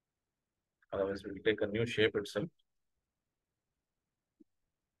 Otherwise, we'll take a new shape itself.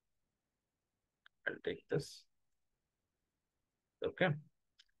 I'll take this. Okay.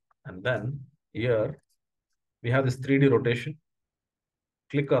 And then here we have this 3D rotation.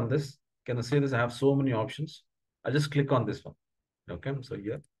 Click on this. Can you see this? I have so many options. I just click on this one. Okay. So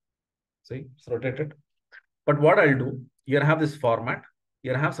here, see, it's rotated. But what I'll do, here I have this format.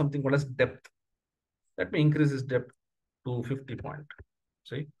 Here I have something called as depth. Let me increase this depth to 50 point.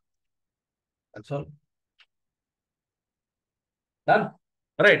 See, that's all. Done.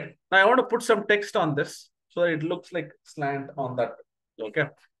 Right. Now I want to put some text on this so that it looks like slant on that. Okay.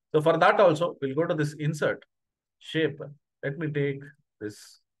 So for that also, we'll go to this insert shape. Let me take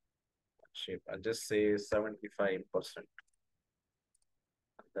this shape. I'll just say 75%.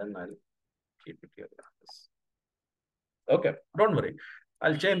 Then I'll keep it here like this. Okay. Don't worry.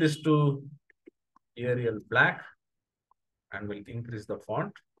 I'll change this to Arial black and we'll increase the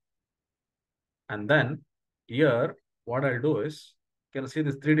font. And then here, what I'll do is, you can see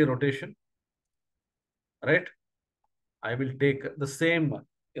this 3D rotation, right? I will take the same,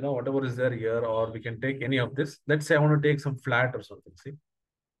 whatever is there here, or we can take any of this. Let's say I want to take some flat or something. See,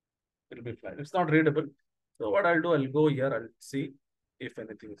 it'll be flat. It's not readable. So what I'll do, I'll go here. I'll see if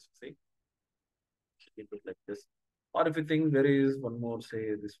anything is, see, keep it like this. Or if you think there is one more,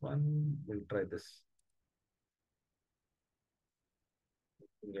 say this one, we'll try this.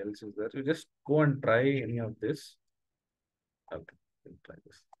 Anything else is there? You just go and try any of this. Okay, we'll try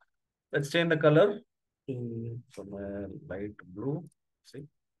this. Let's change the color to somewhere light blue. See.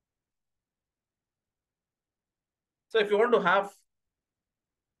 So if you want to have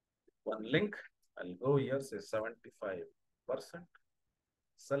one link, I'll go here, say 75%.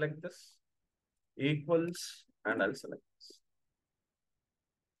 Select this, equals, and I'll select this.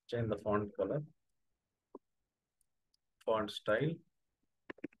 Change the font color, font style.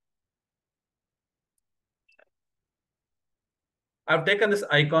 I've taken this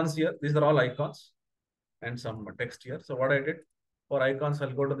icons here. These are all icons and some text here. So what I did for icons,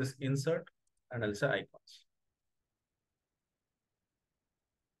 I'll go to this insert and I'll say icons.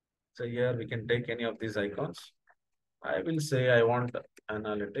 So here we can take any of these icons. I will say I want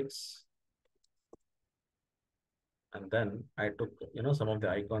analytics. And then I took, some of the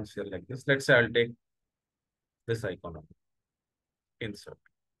icons here like this. Let's say I'll take this icon of insert.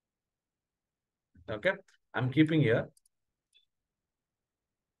 Okay. I'm keeping here.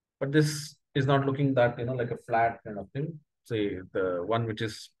 But this is not looking that, like a flat kind of thing. Say the one which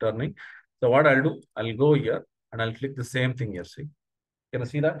is turning. So what I'll do, I'll go here and I'll click the same thing here. See, can you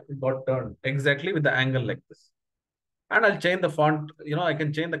see that? It got turned exactly with the angle like this. And I'll change the font, I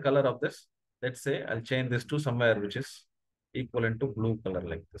can change the color of this. Let's say I'll change this to somewhere which is equivalent to blue color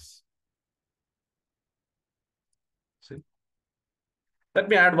like this. See. Let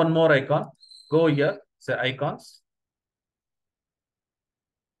me add one more icon. Go here, say icons.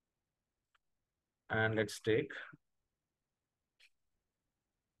 And let's take,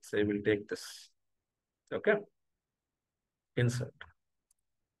 say we'll take this. Okay. Insert.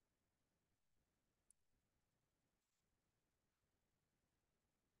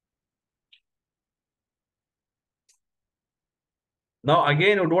 Now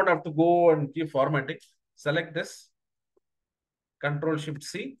again, you don't have to go and keep formatting. Select this, Control Shift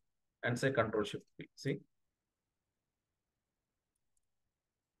C, and say Control Shift P. See?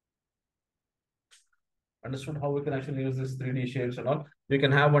 Understood how we can actually use this 3D shapes and all. We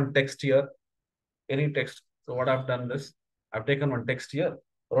can have one text here, any text. So what I've done is, I've taken one text here,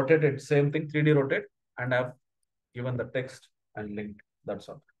 rotated, same thing, 3D rotate, and I've given the text and linked. That's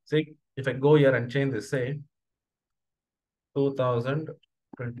all. See, if I go here and change this, say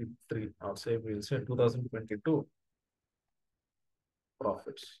 2023, or say we'll say 2022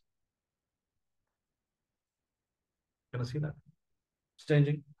 profits. Can you see that? It's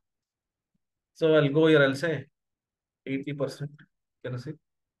changing. So I'll go here, I'll say 80%. Can you see?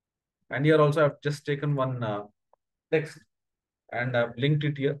 And here also I've just taken one text and I've linked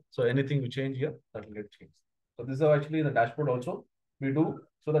it here. So anything we change here, that will get changed. So this is actually the dashboard also we do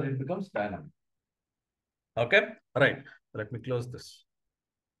so that it becomes dynamic. Okay, all right. Let me close this.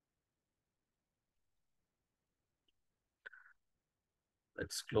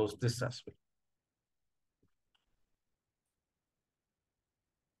 Let's close this as well.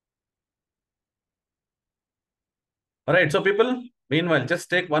 All right, so people, meanwhile, just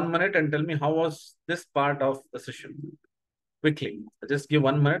take 1 minute and tell me how was this part of the session quickly. Just give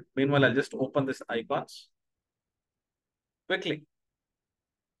 1 minute. Meanwhile, I'll just open this icons quickly.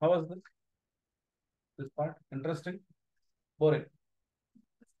 How was this? This part interesting, boring.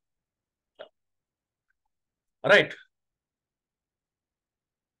 All right.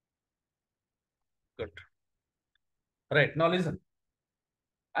 Good. All right. Now listen.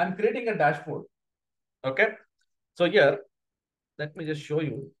 I'm creating a dashboard. Okay. So here, let me just show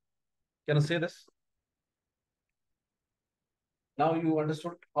you. Can you see this? Now you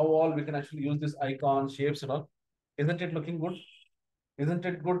understood how all we can actually use this icons, shapes and all. Isn't it looking good? Isn't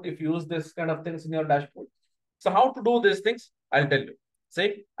it good if you use this kind of things in your dashboard? So how to do these things? I'll tell you.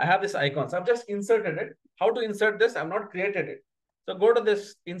 See, I have this icons. I've just inserted it. How to insert this? I've not created it. So go to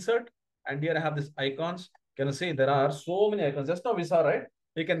this insert, and here I have this icons. Can you see there are so many icons? Just now we saw, right?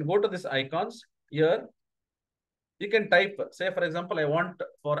 You can go to this icons here. You can type, say for example, I want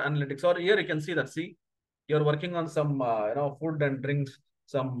for analytics, or here you can see that, see, you're working on some, food and drinks,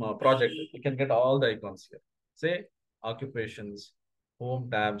 some project. You can get all the icons here. Say occupations,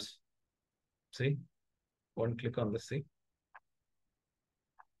 home tabs. See, one click on this, see,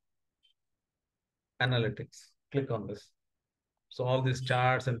 analytics, click on this. So all these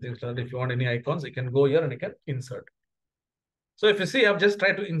charts and things like that, if you want any icons, you can go here and you can insert. So if you see, I've just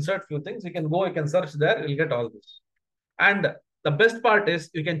tried to insert few things. You can go, you can search there, you'll get all this. And the best part is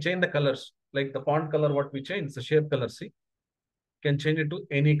you can change the colors, like the font color, what we change, the shape color, see, you can change it to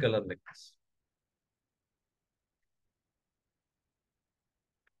any color like this.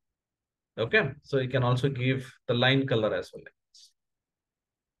 Okay, so you can also give the line color as well like this.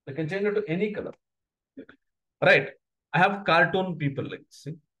 You can change it to any color. Right. I have cartoon people like this.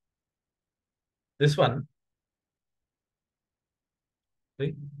 See, this one.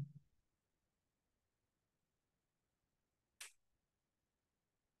 See,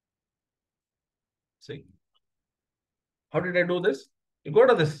 see. How did I do this? You go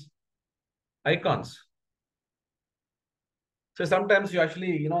to this icons. So sometimes you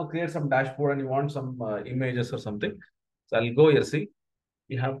actually, create some dashboard and you want some images or something. So I'll go here, see,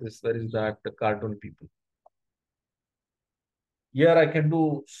 you have this, where is that, the cartoon people. Here I can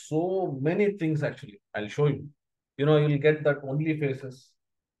do so many things actually. I'll show you. You'll get that only faces,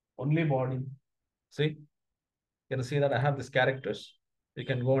 only body. See, you can see that I have these characters. You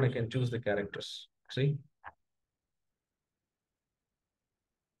can go and you can choose the characters. See,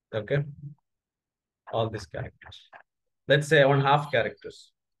 okay, all these characters. Let's say I want half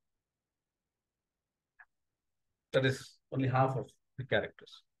characters. That is only half of the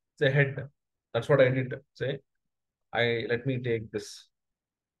characters. Say head. That's what I did. Say, let me take this.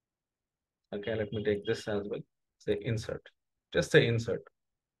 Okay, let me take this as well. Say insert. Just say insert.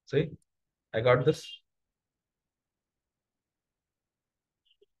 See, I got this.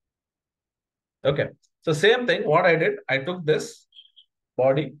 Okay. So same thing. What I did, I took this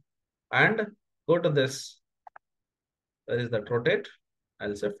body and go to this. There is that rotate.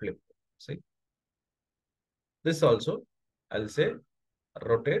 I'll say flip. See, this also I'll say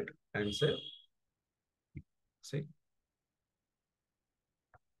rotate and say, see,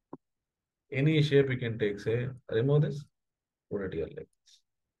 any shape you can take. Say remove this, put it here like this.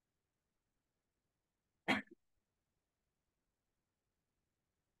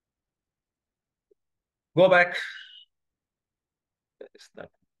 Go back.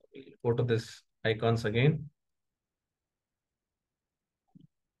 Go to this icons again.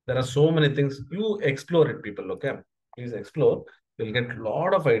 There are so many things. You explore it, people. Okay, please explore. You'll get a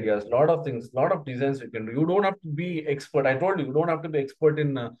lot of ideas, lot of things, lot of designs you can do. You don't have to be expert. I told you, you don't have to be expert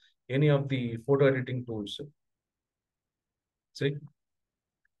in any of the photo editing tools. See,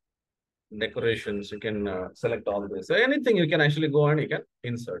 decorations, you can select all this. So anything you can actually go and you can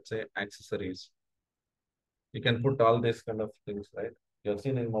insert, say accessories. You can put all these kind of things, right? You have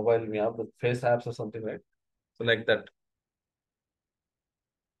seen in mobile, we have the face apps or something, right? So like that,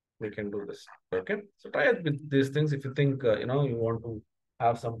 we can do this. Okay. So try it with these things. If you think, you want to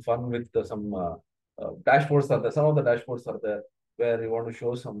have some fun with some dashboards are there. Some of the dashboards are there where you want to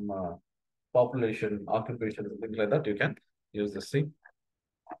show some population, occupation, things like that. You can use this thing.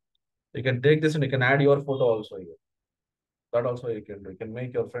 You can take this and you can add your photo also here. That also you can do. You can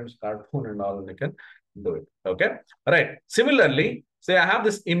make your friend's cartoon and all, and you can do it. Okay. All right. Similarly, say I have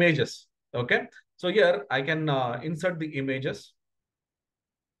this images. Okay. So here I can insert the images.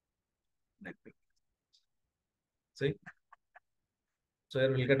 Let me see. So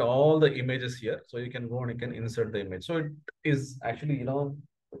here we'll get all the images here. So you can go and you can insert the image. So it is actually,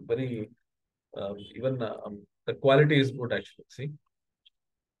 very, even the quality is good actually. See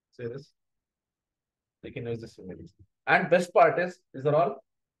this. You can use this image. And best part is, these are all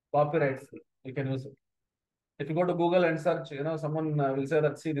copyright free. You can use it. If you go to Google and search, someone will say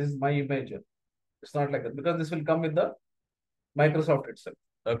that, see, this is my image. It's not like that because this will come with the Microsoft itself.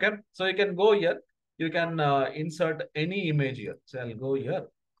 Okay. So you can go here. You can insert any image here. So I'll go here.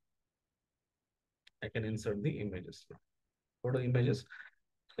 I can insert the images. Go to images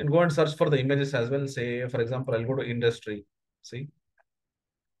and go and search for the images as well. Say, for example, I'll go to industry. See,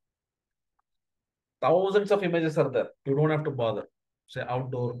 thousands of images are there. You don't have to bother. Say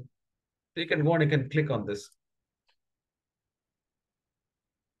outdoor. You can go and you can click on this.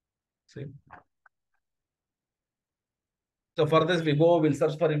 See. So for this, we'll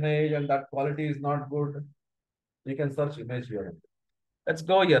search for image and that quality is not good. You can search image here. Let's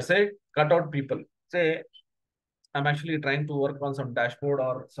go here. Say cutout people. Say I'm actually trying to work on some dashboard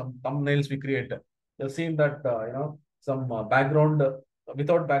or some thumbnails we create. You've seen that some background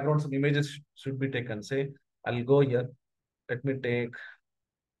without background, some images should be taken. Say I'll go here. Let me take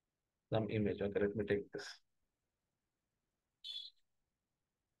some image. Okay, let me take this.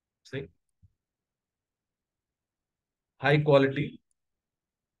 See, high quality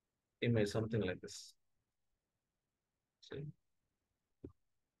image, something like this. See,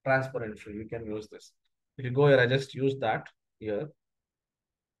 transparent free. You can use this. If you go here, I just use that here.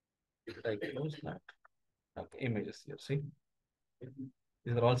 I close that. Okay, images here. See,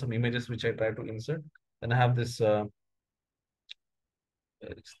 these are all some images which I try to insert. Then I have this. Where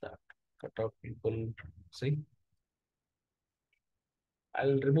is that? Cut out people. See,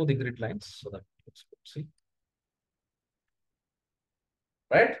 I'll remove the grid lines so that looks good. See,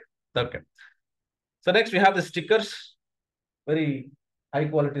 right? Okay. So next we have the stickers. Very high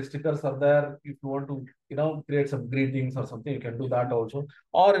quality stickers are there. If you want to, create some greetings or something, you can do that also.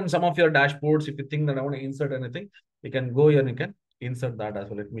 Or in some of your dashboards, if you think that I want to insert anything, you can go here and you can insert that as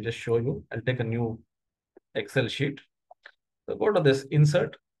well. Let me just show you. I'll take a new Excel sheet. So go to this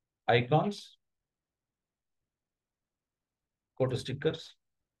insert icons, go to stickers.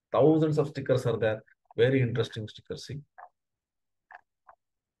 Thousands of stickers are there. Very interesting stickers. See,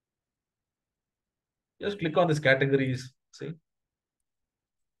 just click on these categories. See,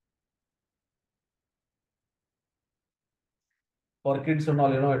 for kids and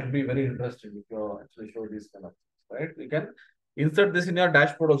all, it will be very interesting if you actually show these kind of things, right? You can insert this in your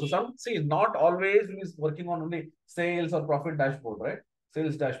dashboard also. Some see, not always is working on only sales or profit dashboard, right?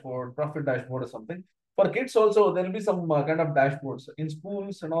 Sales dashboard, profit dashboard or something. For kids also, there will be some kind of dashboards in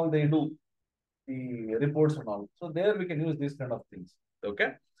schools and all. They do the reports and all. So there we can use these kind of things.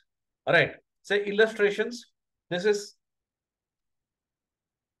 Okay. All right. Say illustrations. This is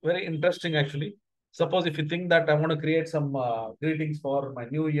very interesting actually. Suppose if you think that I want to create some greetings for my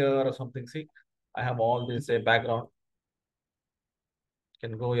new year or something, see, I have all this background. You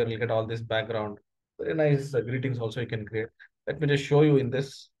can go here, look at all this background. Very nice greetings also you can create. Let me just show you in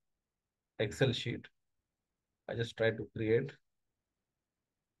this Excel sheet. I just try to create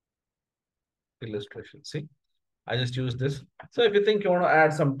illustration. See, I just use this. So if you think you want to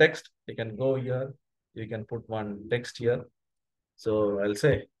add some text, you can go here. You can put one text here. So I'll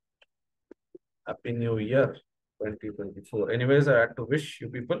say Happy New Year 2024. Anyways, I had to wish you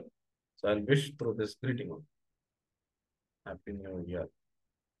people. So I'll wish through this greeting. Happy New Year.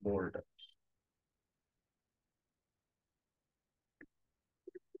 Bold.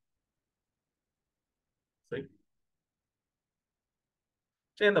 See.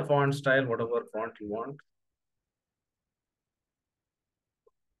 Change the font style, whatever font you want.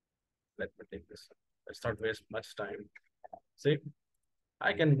 Let me take this. Let's not waste much time. See,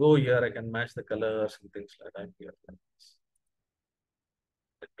 I can go here. I can match the colors and things like that here.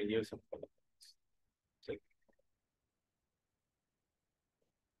 Let me give some colors. See.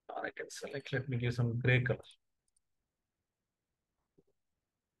 Or I can select. Let me give some gray color.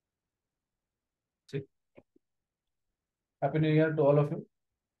 See. Happy New Year to all of you.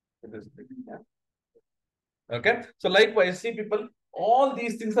 Okay. So likewise, see people, all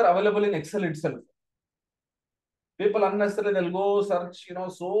these things are available in Excel itself. People unnecessarily they'll go search,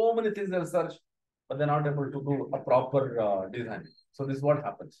 so many things they'll search, but they're not able to do a proper design. So this is what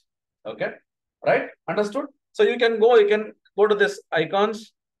happens. Okay. Right? Understood? So you can go to this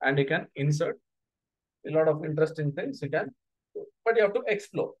icons and you can insert a lot of interesting things you can do, but you have to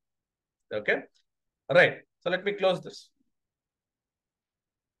explore. Okay. Right. So let me close this.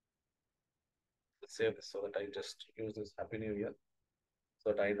 Let's save this so that I just use this Happy New Year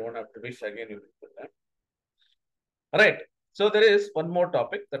so that I don't have to wish again you people. Right. So there is one more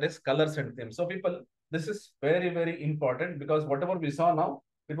topic, that is colors and themes. So people, this is very, very important because whatever we saw now,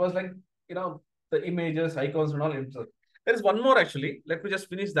 it was like, the images, icons and all. There is one more actually. Let me just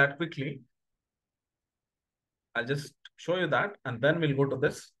finish that quickly. I'll just show you that and then we'll go to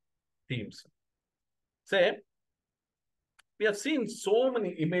this themes. Say, we have seen so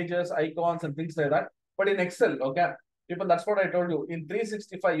many images, icons and things like that. But in Excel, okay, people, that's what I told you. In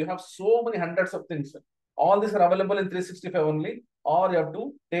 365, you have so many hundreds of things. All these are available in 365 only, or you have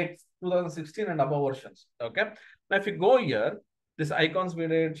to take 2016 and above versions. Okay. Now, if you go here, this icons we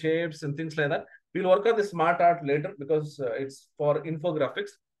did, shapes and things like that, we'll work on the smart art later because it's for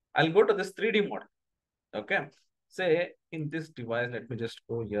infographics. I'll go to this 3D model. Okay. Say in this device, let me just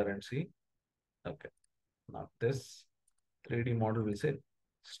go here and see. Okay. Now this 3D model, we say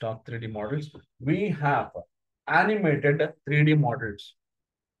stock 3D models. We have animated 3D models.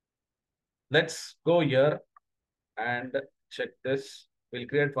 Let's go here and check this. We'll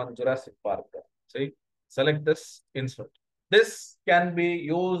create one Jurassic Park there. See, select this, insert. This can be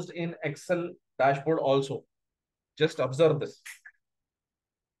used in Excel dashboard also. Just observe this.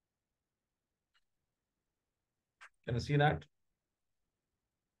 Can you see that?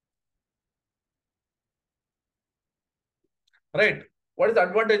 Right. What is the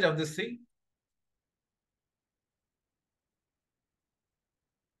advantage of this? See,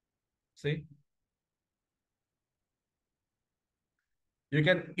 you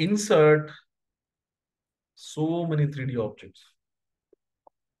can insert so many 3D objects.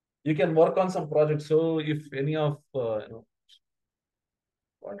 You can work on some projects. So if any of, what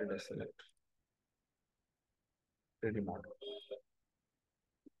did I select? 3D model.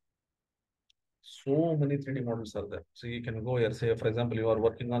 So many 3D models are there. So you can go here, say, for example, you are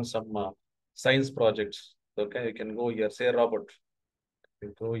working on some science projects. Okay, you can go here, say robot.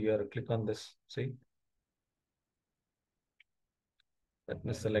 You go here, click on this. See, let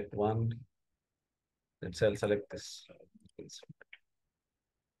me select one. Let's say I'll select this.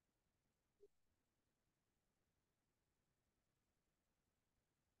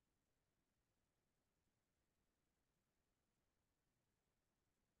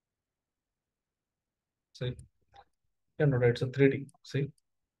 See, you can rotate. It's a 3D. See,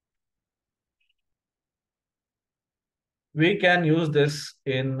 we can use this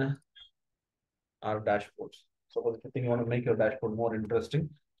in our dashboards. Suppose if you think you want to make your dashboard more interesting,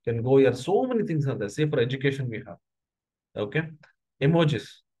 you can go here. So many things are there. Say for education, we have. Okay. Emojis.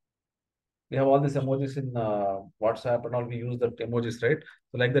 We have all these emojis in WhatsApp and all. We use the emojis, right?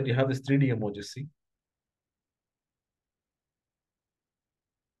 So like that, you have this 3D emojis. See.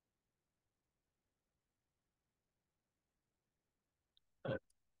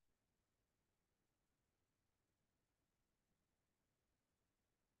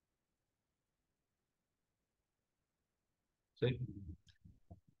 See.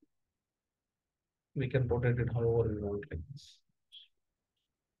 We can rotate it however we want, like this.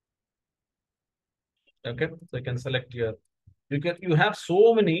 Okay. So you can select here. You have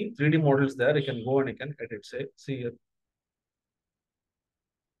so many 3D models there. You can go and you can edit. Say, see here.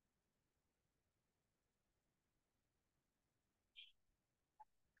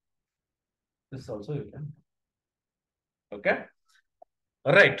 This also you can. Okay.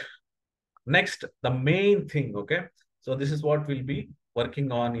 All right. Next, the main thing. Okay. So this is what we'll be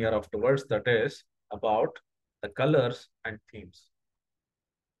working on here afterwards. That is about the colors and themes.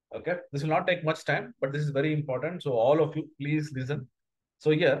 Okay. This will not take much time, but this is very important. So all of you, please listen. So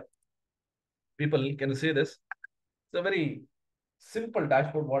here, people can see this. It's a very simple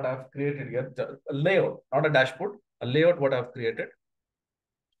dashboard what I've created here. A layout, not a dashboard, a layout what I've created.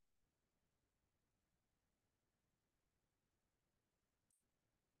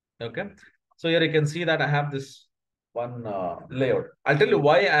 Okay. So here you can see that I have this one layout. I'll tell you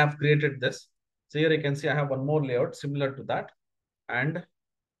why I have created this. So here you can see I have one more layout similar to that. And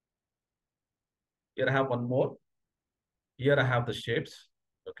here I have one more. Here I have the shapes.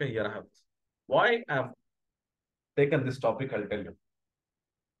 Okay, here I have this. Why I have taken this topic, I'll tell you.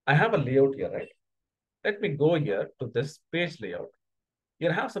 I have a layout here, right? Let me go here to this page layout. Here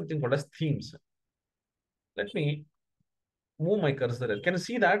I have something called as themes. Let me move my cursor there. Can you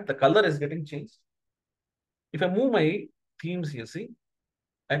see that the color is getting changed? If I move my themes, you see,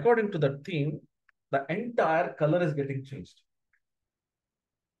 according to the theme, the entire color is getting changed.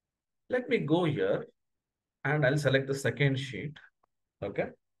 Let me go here and I'll select the second sheet. Okay.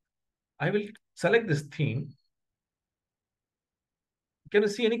 I will select this theme. Can you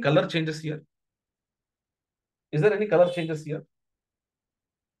see any color changes here? Is there any color changes here?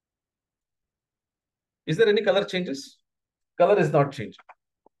 Is there any color changes? Color is not changed.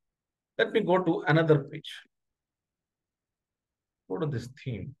 Let me go to another page. Go to this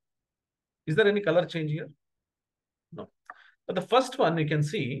theme. Is there any color change here? No. But the first one, you can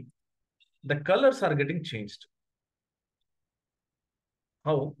see the colors are getting changed.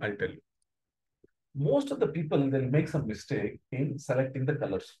 How? I'll tell you. Most of the people, they'll make some mistake in selecting the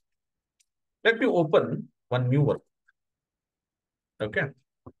colors. Let me open one new one. Okay.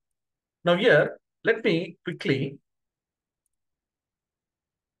 Now here, let me quickly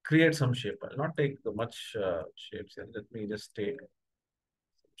create some shape. I'll not take much shapes here. Let me just take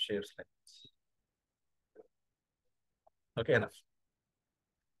some shapes like this. Okay, enough.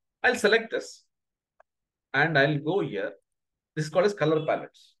 I'll select this and I'll go here. This is called as color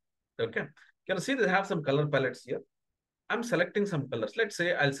palettes. Okay. Can you see they have some color palettes here? I'm selecting some colors. Let's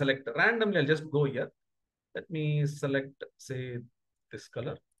say I'll select randomly. I'll just go here. Let me select, say, this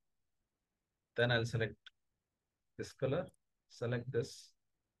color. Then I'll select this color. Select this.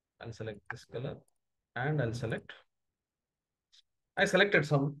 I'll select this color. And I'll select. I selected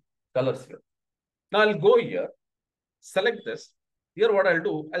some colors here. Now I'll go here, select this. Here what I'll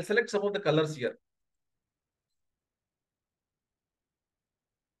do, I'll select some of the colors here.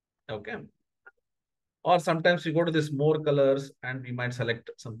 Okay. Or sometimes we go to this more colors and we might select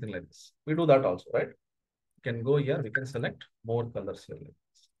something like this. We do that also, right? We can go here, we can select more colors here. Like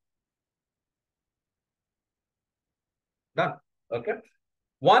this. Done. Okay.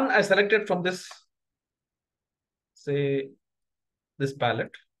 One I selected from this, say, this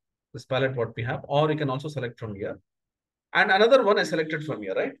palette what we have, or you can also select from here. And another one I selected from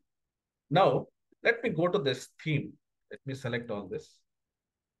here, right? Now, let me go to this theme. Let me select all this.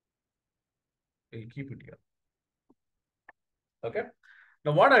 We'll keep it here. Okay.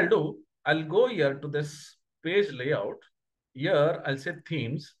 Now, what I'll do, I'll go here to this page layout. Here, I'll say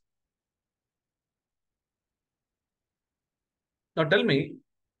themes. Now, tell me,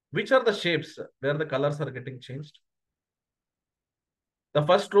 which are the shapes where the colors are getting changed? The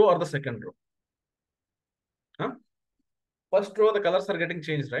first row or the second row? Huh? First row, the colors are getting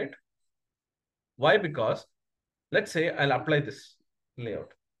changed, right? Why? Because let's say I'll apply this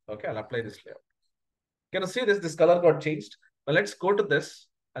layout. Okay, I'll apply this layout. Can you see this? This color got changed. Now let's go to this.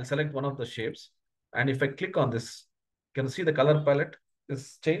 I'll select one of the shapes. And if I click on this, can you see the color palette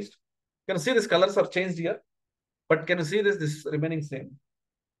is changed? Can you see these colors are changed here? But can you see this? This is remaining same.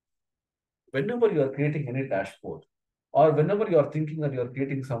 Whenever you are creating any dashboard, or whenever you are thinking that you are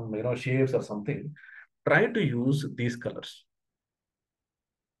creating some shapes or something, try to use these colors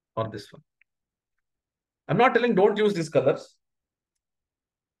or this one. I'm not telling don't use these colors.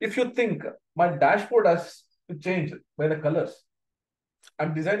 If you think my dashboard has to change by the colors,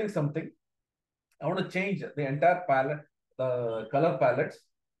 I'm designing something, I want to change the entire palette, the color palettes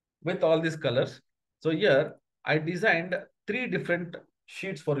with all these colors. So here I designed 3 different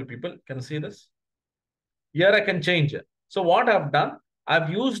sheets for you people. Can you see this? Here I can change it. So what I've done, I've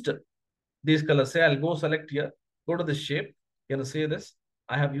used these colors. Say I'll go select here, go to the shape. Can you see this?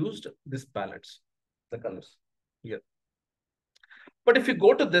 I have used these palettes, the colors here. But if you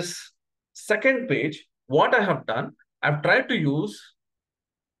go to this second page, what I have done, I've tried to use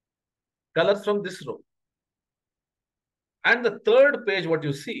colors from this row. And the third page, what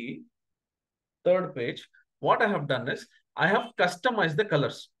you see, third page, what I have done is, I have customized the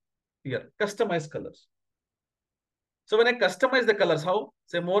colors here, customize colors. So when I customize the colors, how?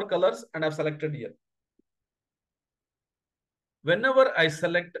 Say more colors, and I've selected here. Whenever I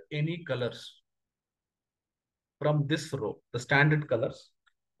select any colors from this row, the standard colors,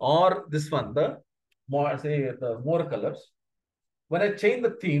 or this one, the more, say the more colors, when I change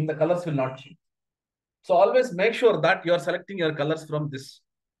the theme, the colors will not change. So always make sure that you are selecting your colors from this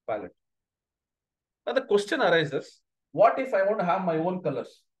palette. Now the question arises, what if I want to have my own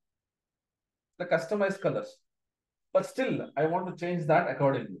colors, the customized colors, but still I want to change that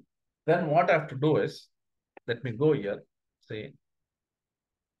accordingly? Then what I have to do is, let me go here, say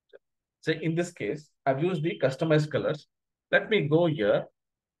in this case, I've used the customized colors. Let me go here,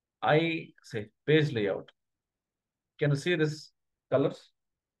 I say page layout. Can you see this colors?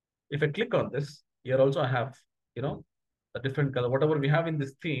 If I click on this, here also I have, a different color. Whatever we have in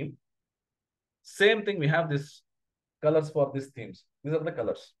this theme, same thing we have this colors for these themes. These are the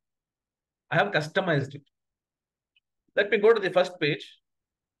colors. I have customized it. Let me go to the first page.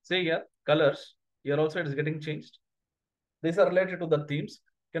 See here, colors. Here also it is getting changed. These are related to the themes.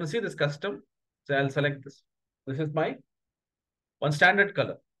 Can you see this custom? So I'll select this. This is my one standard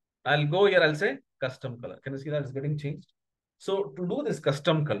color. I'll go here, I'll say custom color. Can you see that it's getting changed? So to do this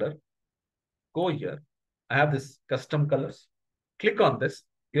custom color, go here. I have this custom colors. Click on this.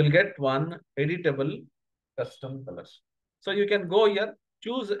 You'll get one editable custom colors. So you can go here,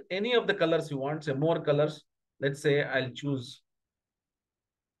 choose any of the colors you want, say more colors. Let's say I'll choose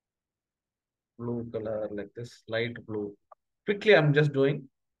blue color like this, light blue. Quickly, I'm just doing.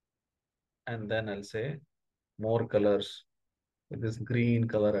 And then I'll say more colors. With this green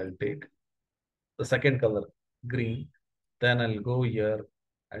color, I'll take the second color, green. Then I'll go here.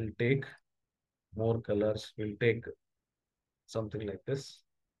 I'll take more colors. We'll take something like this.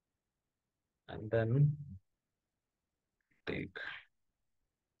 And then take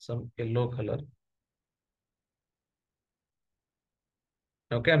some yellow color.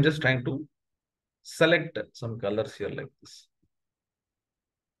 Okay, I'm just trying to select some colors here like this.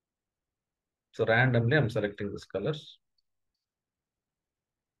 So randomly, I'm selecting these colors.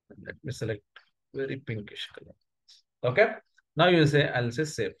 Let me select very pinkish color. Okay. Now you say, I'll say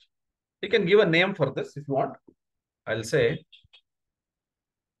save. You can give a name for this if you want. I'll say,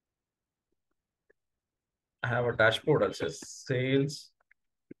 I have a dashboard. I'll say sales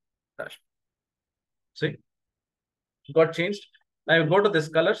dashboard. See, it got changed. Now you go to this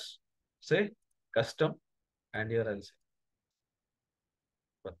colors, say custom, and here I'll say.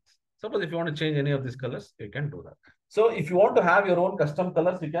 But suppose if you want to change any of these colors, you can do that. So if you want to have your own custom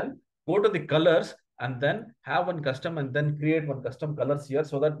colors, you can go to the colors and then have one custom and then create one custom colors here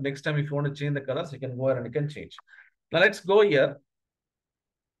so that next time if you want to change the colors, you can go here and you can change. Now let's go here.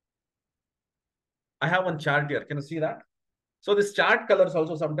 I have one chart here. Can you see that? So this chart colors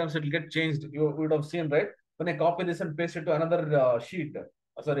also sometimes it will get changed. You would have seen, right? When I copy this and paste it to another sheet,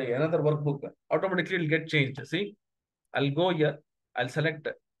 sorry, another workbook, automatically it will get changed. See, I'll go here. I'll select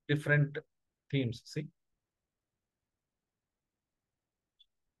different themes. See,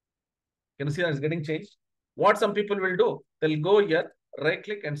 can you see that it's getting changed? What some people will do, they'll go here, right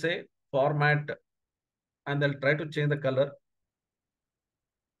click and say format, and they'll try to change the color.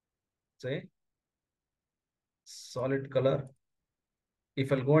 Say solid color.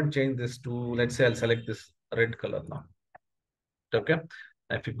 If I'll go and change this to, let's say I'll select this red color now. Okay.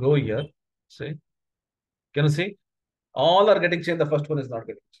 If you go here, say, can you see? All are getting changed. The first one is not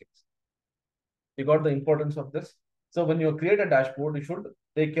getting changed. You got the importance of this. So when you create a dashboard, you should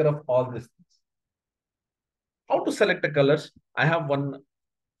take care of all these things. How to select the colors? I have one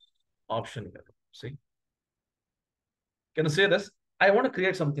option here. See, can you say this? I want to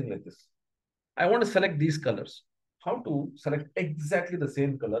create something like this. I want to select these colors. How to select exactly the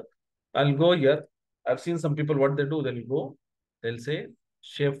same color? I'll go here. I've seen some people what they do. They'll say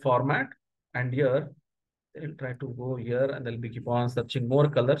shape format, and here they'll try to go here and they'll be keep on searching more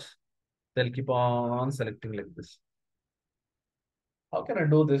colors. They'll keep on selecting like this. How can I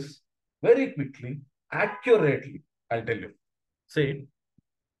do this very quickly, accurately? I'll tell you. Say,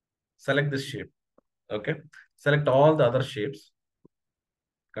 select this shape. Okay. Select all the other shapes.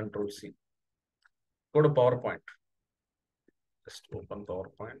 Control C. Go to PowerPoint. Just open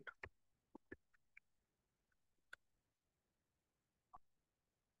PowerPoint.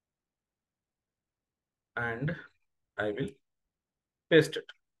 And I will paste it.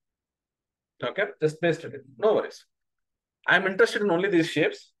 Okay. Just paste it. No worries. I'm interested in only these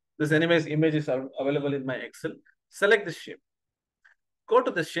shapes. This anyways image is available in my Excel. Select this shape. Go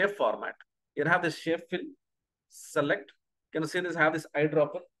to the shape format. You have this shape fill. Select. Can you see this? Have this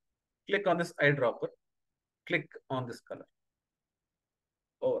eyedropper. Click on this eyedropper. Click on this color.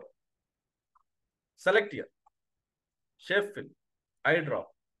 Over. Select here. Shape fill. Eyedrop.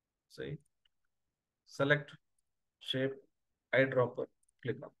 See. Select shape. Eyedropper.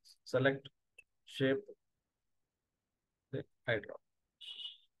 Click on this. Select shape. Eyedrop.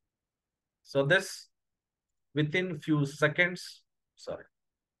 So this within few seconds. Sorry.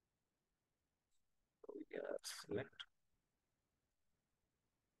 Select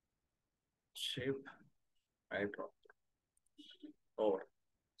shape. Eyedrop. Over.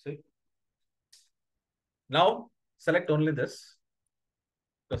 See. Now select only this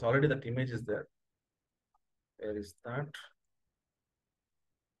because already that image is there. Where is that?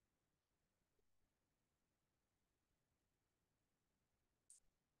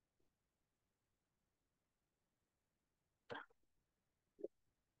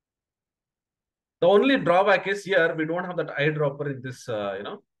 The only drawback is here we don't have that eyedropper in this,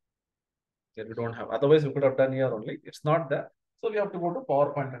 here we don't have. Otherwise, we could have done here only. It's not there. So we have to go to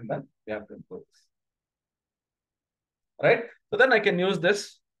PowerPoint and then we have to improve this. Right? So then I can use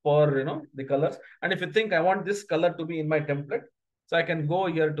this for, the colors. And if you think I want this color to be in my template, so I can go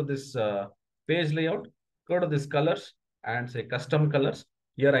here to this page layout, go to this colors and say custom colors.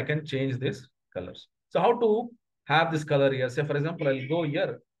 Here I can change this colors. So how to have this color here? Say, for example, I'll go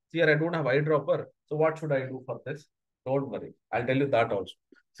here. Here I don't have eyedropper. So what should I do for this? Don't worry. I'll tell you that also.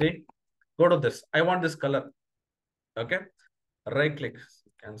 See, go to this. I want this color. Okay. Right click,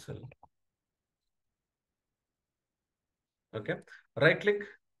 cancel. Okay. Right click,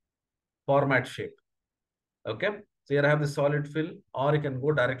 format shape. Okay. So here I have the solid fill, or you can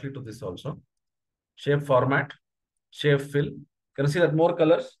go directly to this also. Shape format, shape fill. Can you see that more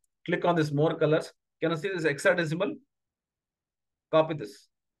colors? Click on this more colors. Can you see this hexadecimal? Copy this.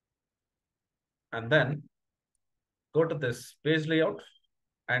 And then go to this page layout.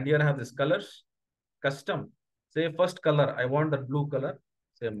 And here I have this colors. Custom. Say first color, I want the blue color.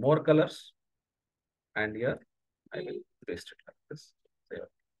 Say more colors. And here I will paste it like this. So here.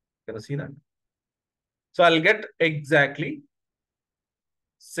 Can you see that? So I'll get exactly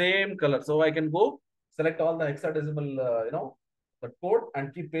same color. So I can go select all the hexadecimal, the code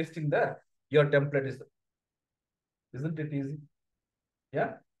and keep pasting there. Your template is, isn't it easy?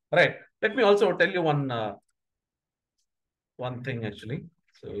 Yeah. Right. Let me also tell you one thing actually.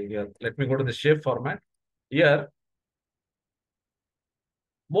 So here, let me go to the shape format. Here,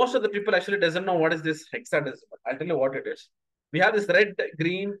 most of the people actually doesn't know what is this hexadecimal. I'll tell you what it is. We have this red,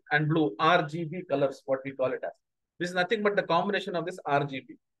 green, and blue RGB colors, what we call it as. This is nothing but the combination of this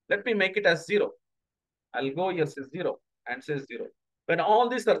RGB. Let me make it as 0. I'll go here, says 0, and says 0. When all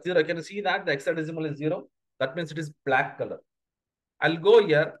these are 0, can you see that the hexadecimal is 0? That means it is black color. I'll go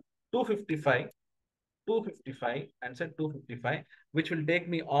here, 255, 255, and say 255, which will take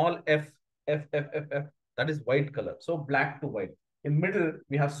me all F, F, F, F, F. That is white color. So black to white. In middle,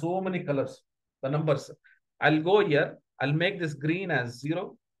 we have so many colors, the numbers. I'll go here. I'll make this green as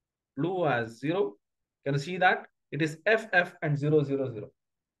 0, blue as 0. Can you see that? It is F, F, and 0, 0, 0.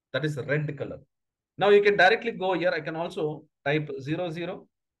 That is red color. Now you can directly go here. I can also type 0, 0,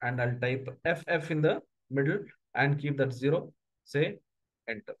 and I'll type F, F in the middle and keep that 0. Say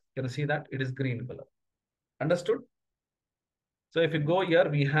enter. Can you see that? It is green color. Understood? So if you go here,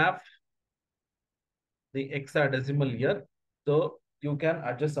 we have the hexadecimal here. So you can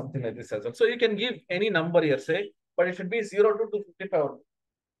adjust something like this as well. So you can give any number here, say, but it should be 0 to 255,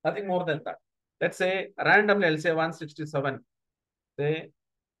 nothing more than that. Let's say randomly, I'll say 167, say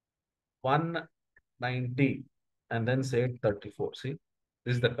 190, and then say 34. See,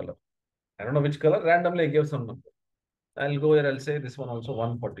 this is the color. I don't know which color. Randomly, I give some number. I'll go here. I'll say this one also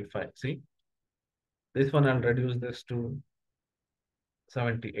 145. See, this one I'll reduce this to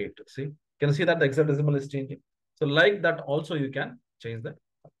 78. See, can you see that the hexadecimal is changing? So like that also you can change that.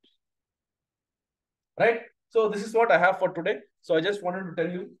 Right? So this is what I have for today. So I just wanted to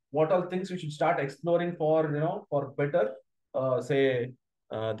tell you what all things you should start exploring for, for better,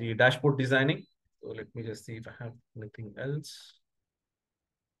 the dashboard designing. So let me just see if I have anything else.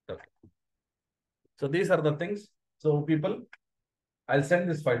 Okay. So these are the things. So people, I'll send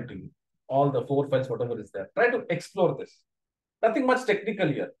this file to you. All the 4 files, whatever is there. Try to explore this. Nothing much technical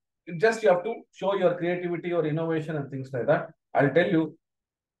here. Just you have to show your creativity or innovation and things like that. I'll tell you,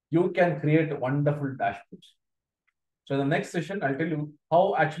 you can create wonderful dashboards. So in the next session, I'll tell you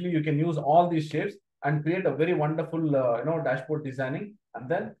how actually you can use all these shapes and create a very wonderful, dashboard designing. And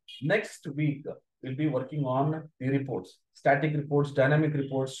then next week, we'll be working on the reports, static reports, dynamic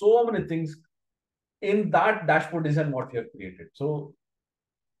reports, so many things in that dashboard design what we have created. So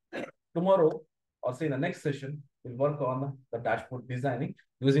tomorrow, or say in the next session, we'll work on the dashboard designing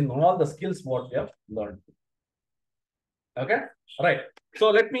using all the skills what we have learned. Okay, all right.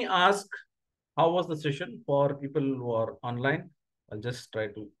 So let me ask, how was the session for people who are online? I'll just try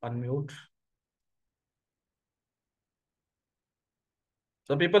to unmute.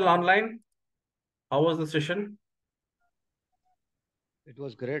 So people online, how was the session? It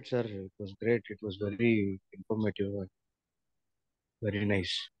was great, sir. It was great. It was very informative and very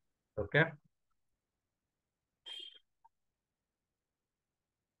nice. Okay.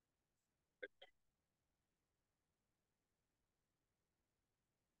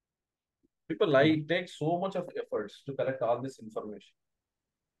 People, I take so much of efforts to collect all this information.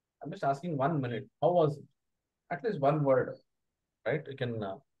 I'm just asking 1 minute. How was it? At least one word, right? You can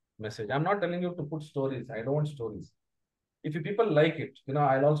message. I'm not telling you to put stories. I don't want stories. If you people like it,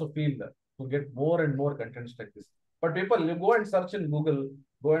 I'll also feel that to get more and more contents like this. But people, you go and search in Google,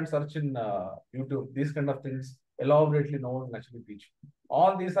 go and search in YouTube, these kind of things, elaborately no one actually teach.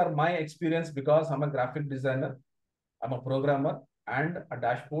 All these are my experience because I'm a graphic designer, I'm a programmer, and a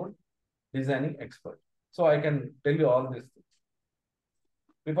dashboard designing expert. So I can tell you all these things.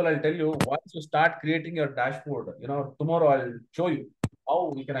 People, I'll tell you, once you start creating your dashboard, tomorrow I'll show you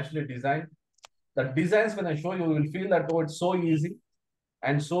how we can actually design. The designs, when I show you, you will feel that, oh, it's so easy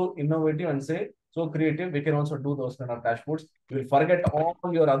and so innovative and say so creative. We can also do those kind of dashboards. You will forget all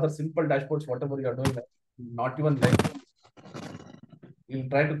your other simple dashboards, whatever you are doing, not even like you'll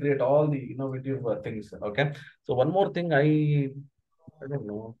try to create all the innovative things. Okay. So one more thing, I don't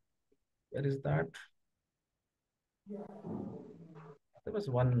know. Where is that? There was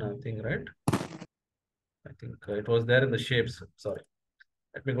one thing, right? I think it was there in the shapes. Sorry.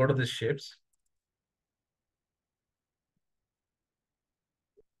 Let me go to the shapes.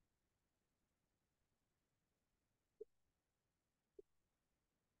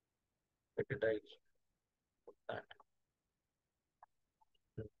 Where did I put that?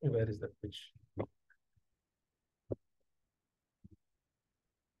 Where is that pitch?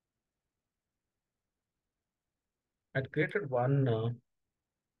 I created one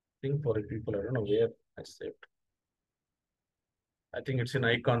thing for people. I don't know where I saved. I think it's in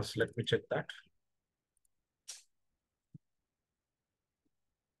icons. Let me check that.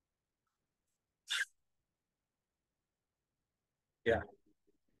 Yeah,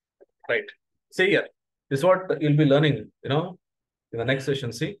 right. See here. This is what you'll be learning, in the next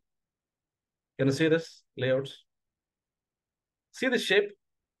session. See, can you see this layouts? See the shape?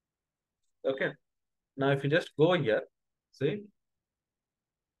 Okay. Now, if you just go here, See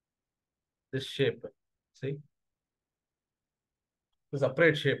this shape. See this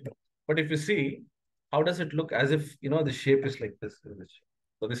upright shape. But if you see, how does it look? As if the shape is like this.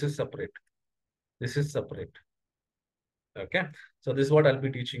 So this is separate. This is separate. Okay. So this is what I'll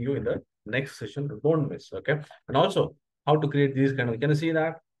be teaching you in the next session. Don't miss. Okay. And also how to create these kind of. Can you see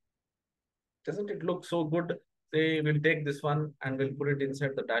that? Doesn't it look so good? Say we'll take this one and we'll put it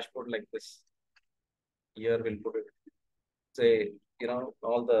inside the dashboard like this. Here we'll put it. Say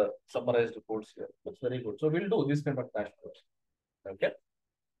all the summarized reports here. That's very good. So we'll do this kind of dashboards. Okay.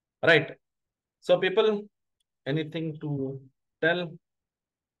 Right. So people, anything to tell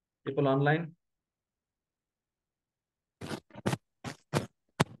people online?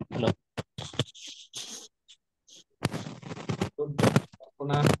 No. Good.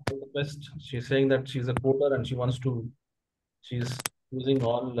 Puna, all the best. She's saying that she's a coder and she's using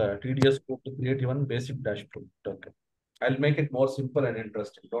all TDS code to create even basic dashboard. Okay. I'll make it more simple and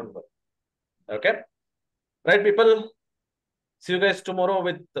interesting. Don't worry. Okay. Right, people. See you guys tomorrow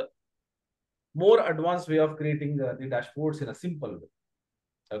with more advanced way of creating the dashboards in a simple way.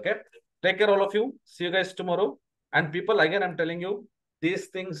 Okay. Take care, all of you. See you guys tomorrow. And people, again, I'm telling you, these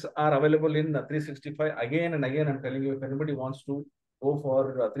things are available in 365. Again and again, I'm telling you, if anybody wants to go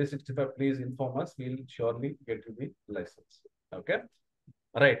for 365, please inform us. We'll surely get you the license. Okay.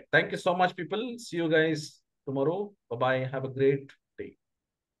 All right. Thank you so much, people. See you guys tomorrow. Bye-bye. Have a great day.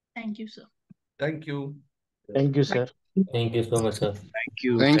 Thank you, sir. Thank you. Thank you, sir. Thank you so much, sir. Thank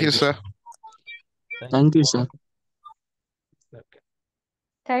you. Thank you, sir. Thank you, sir. Okay.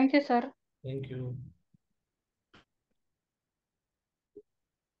 Thank you, sir. Thank you.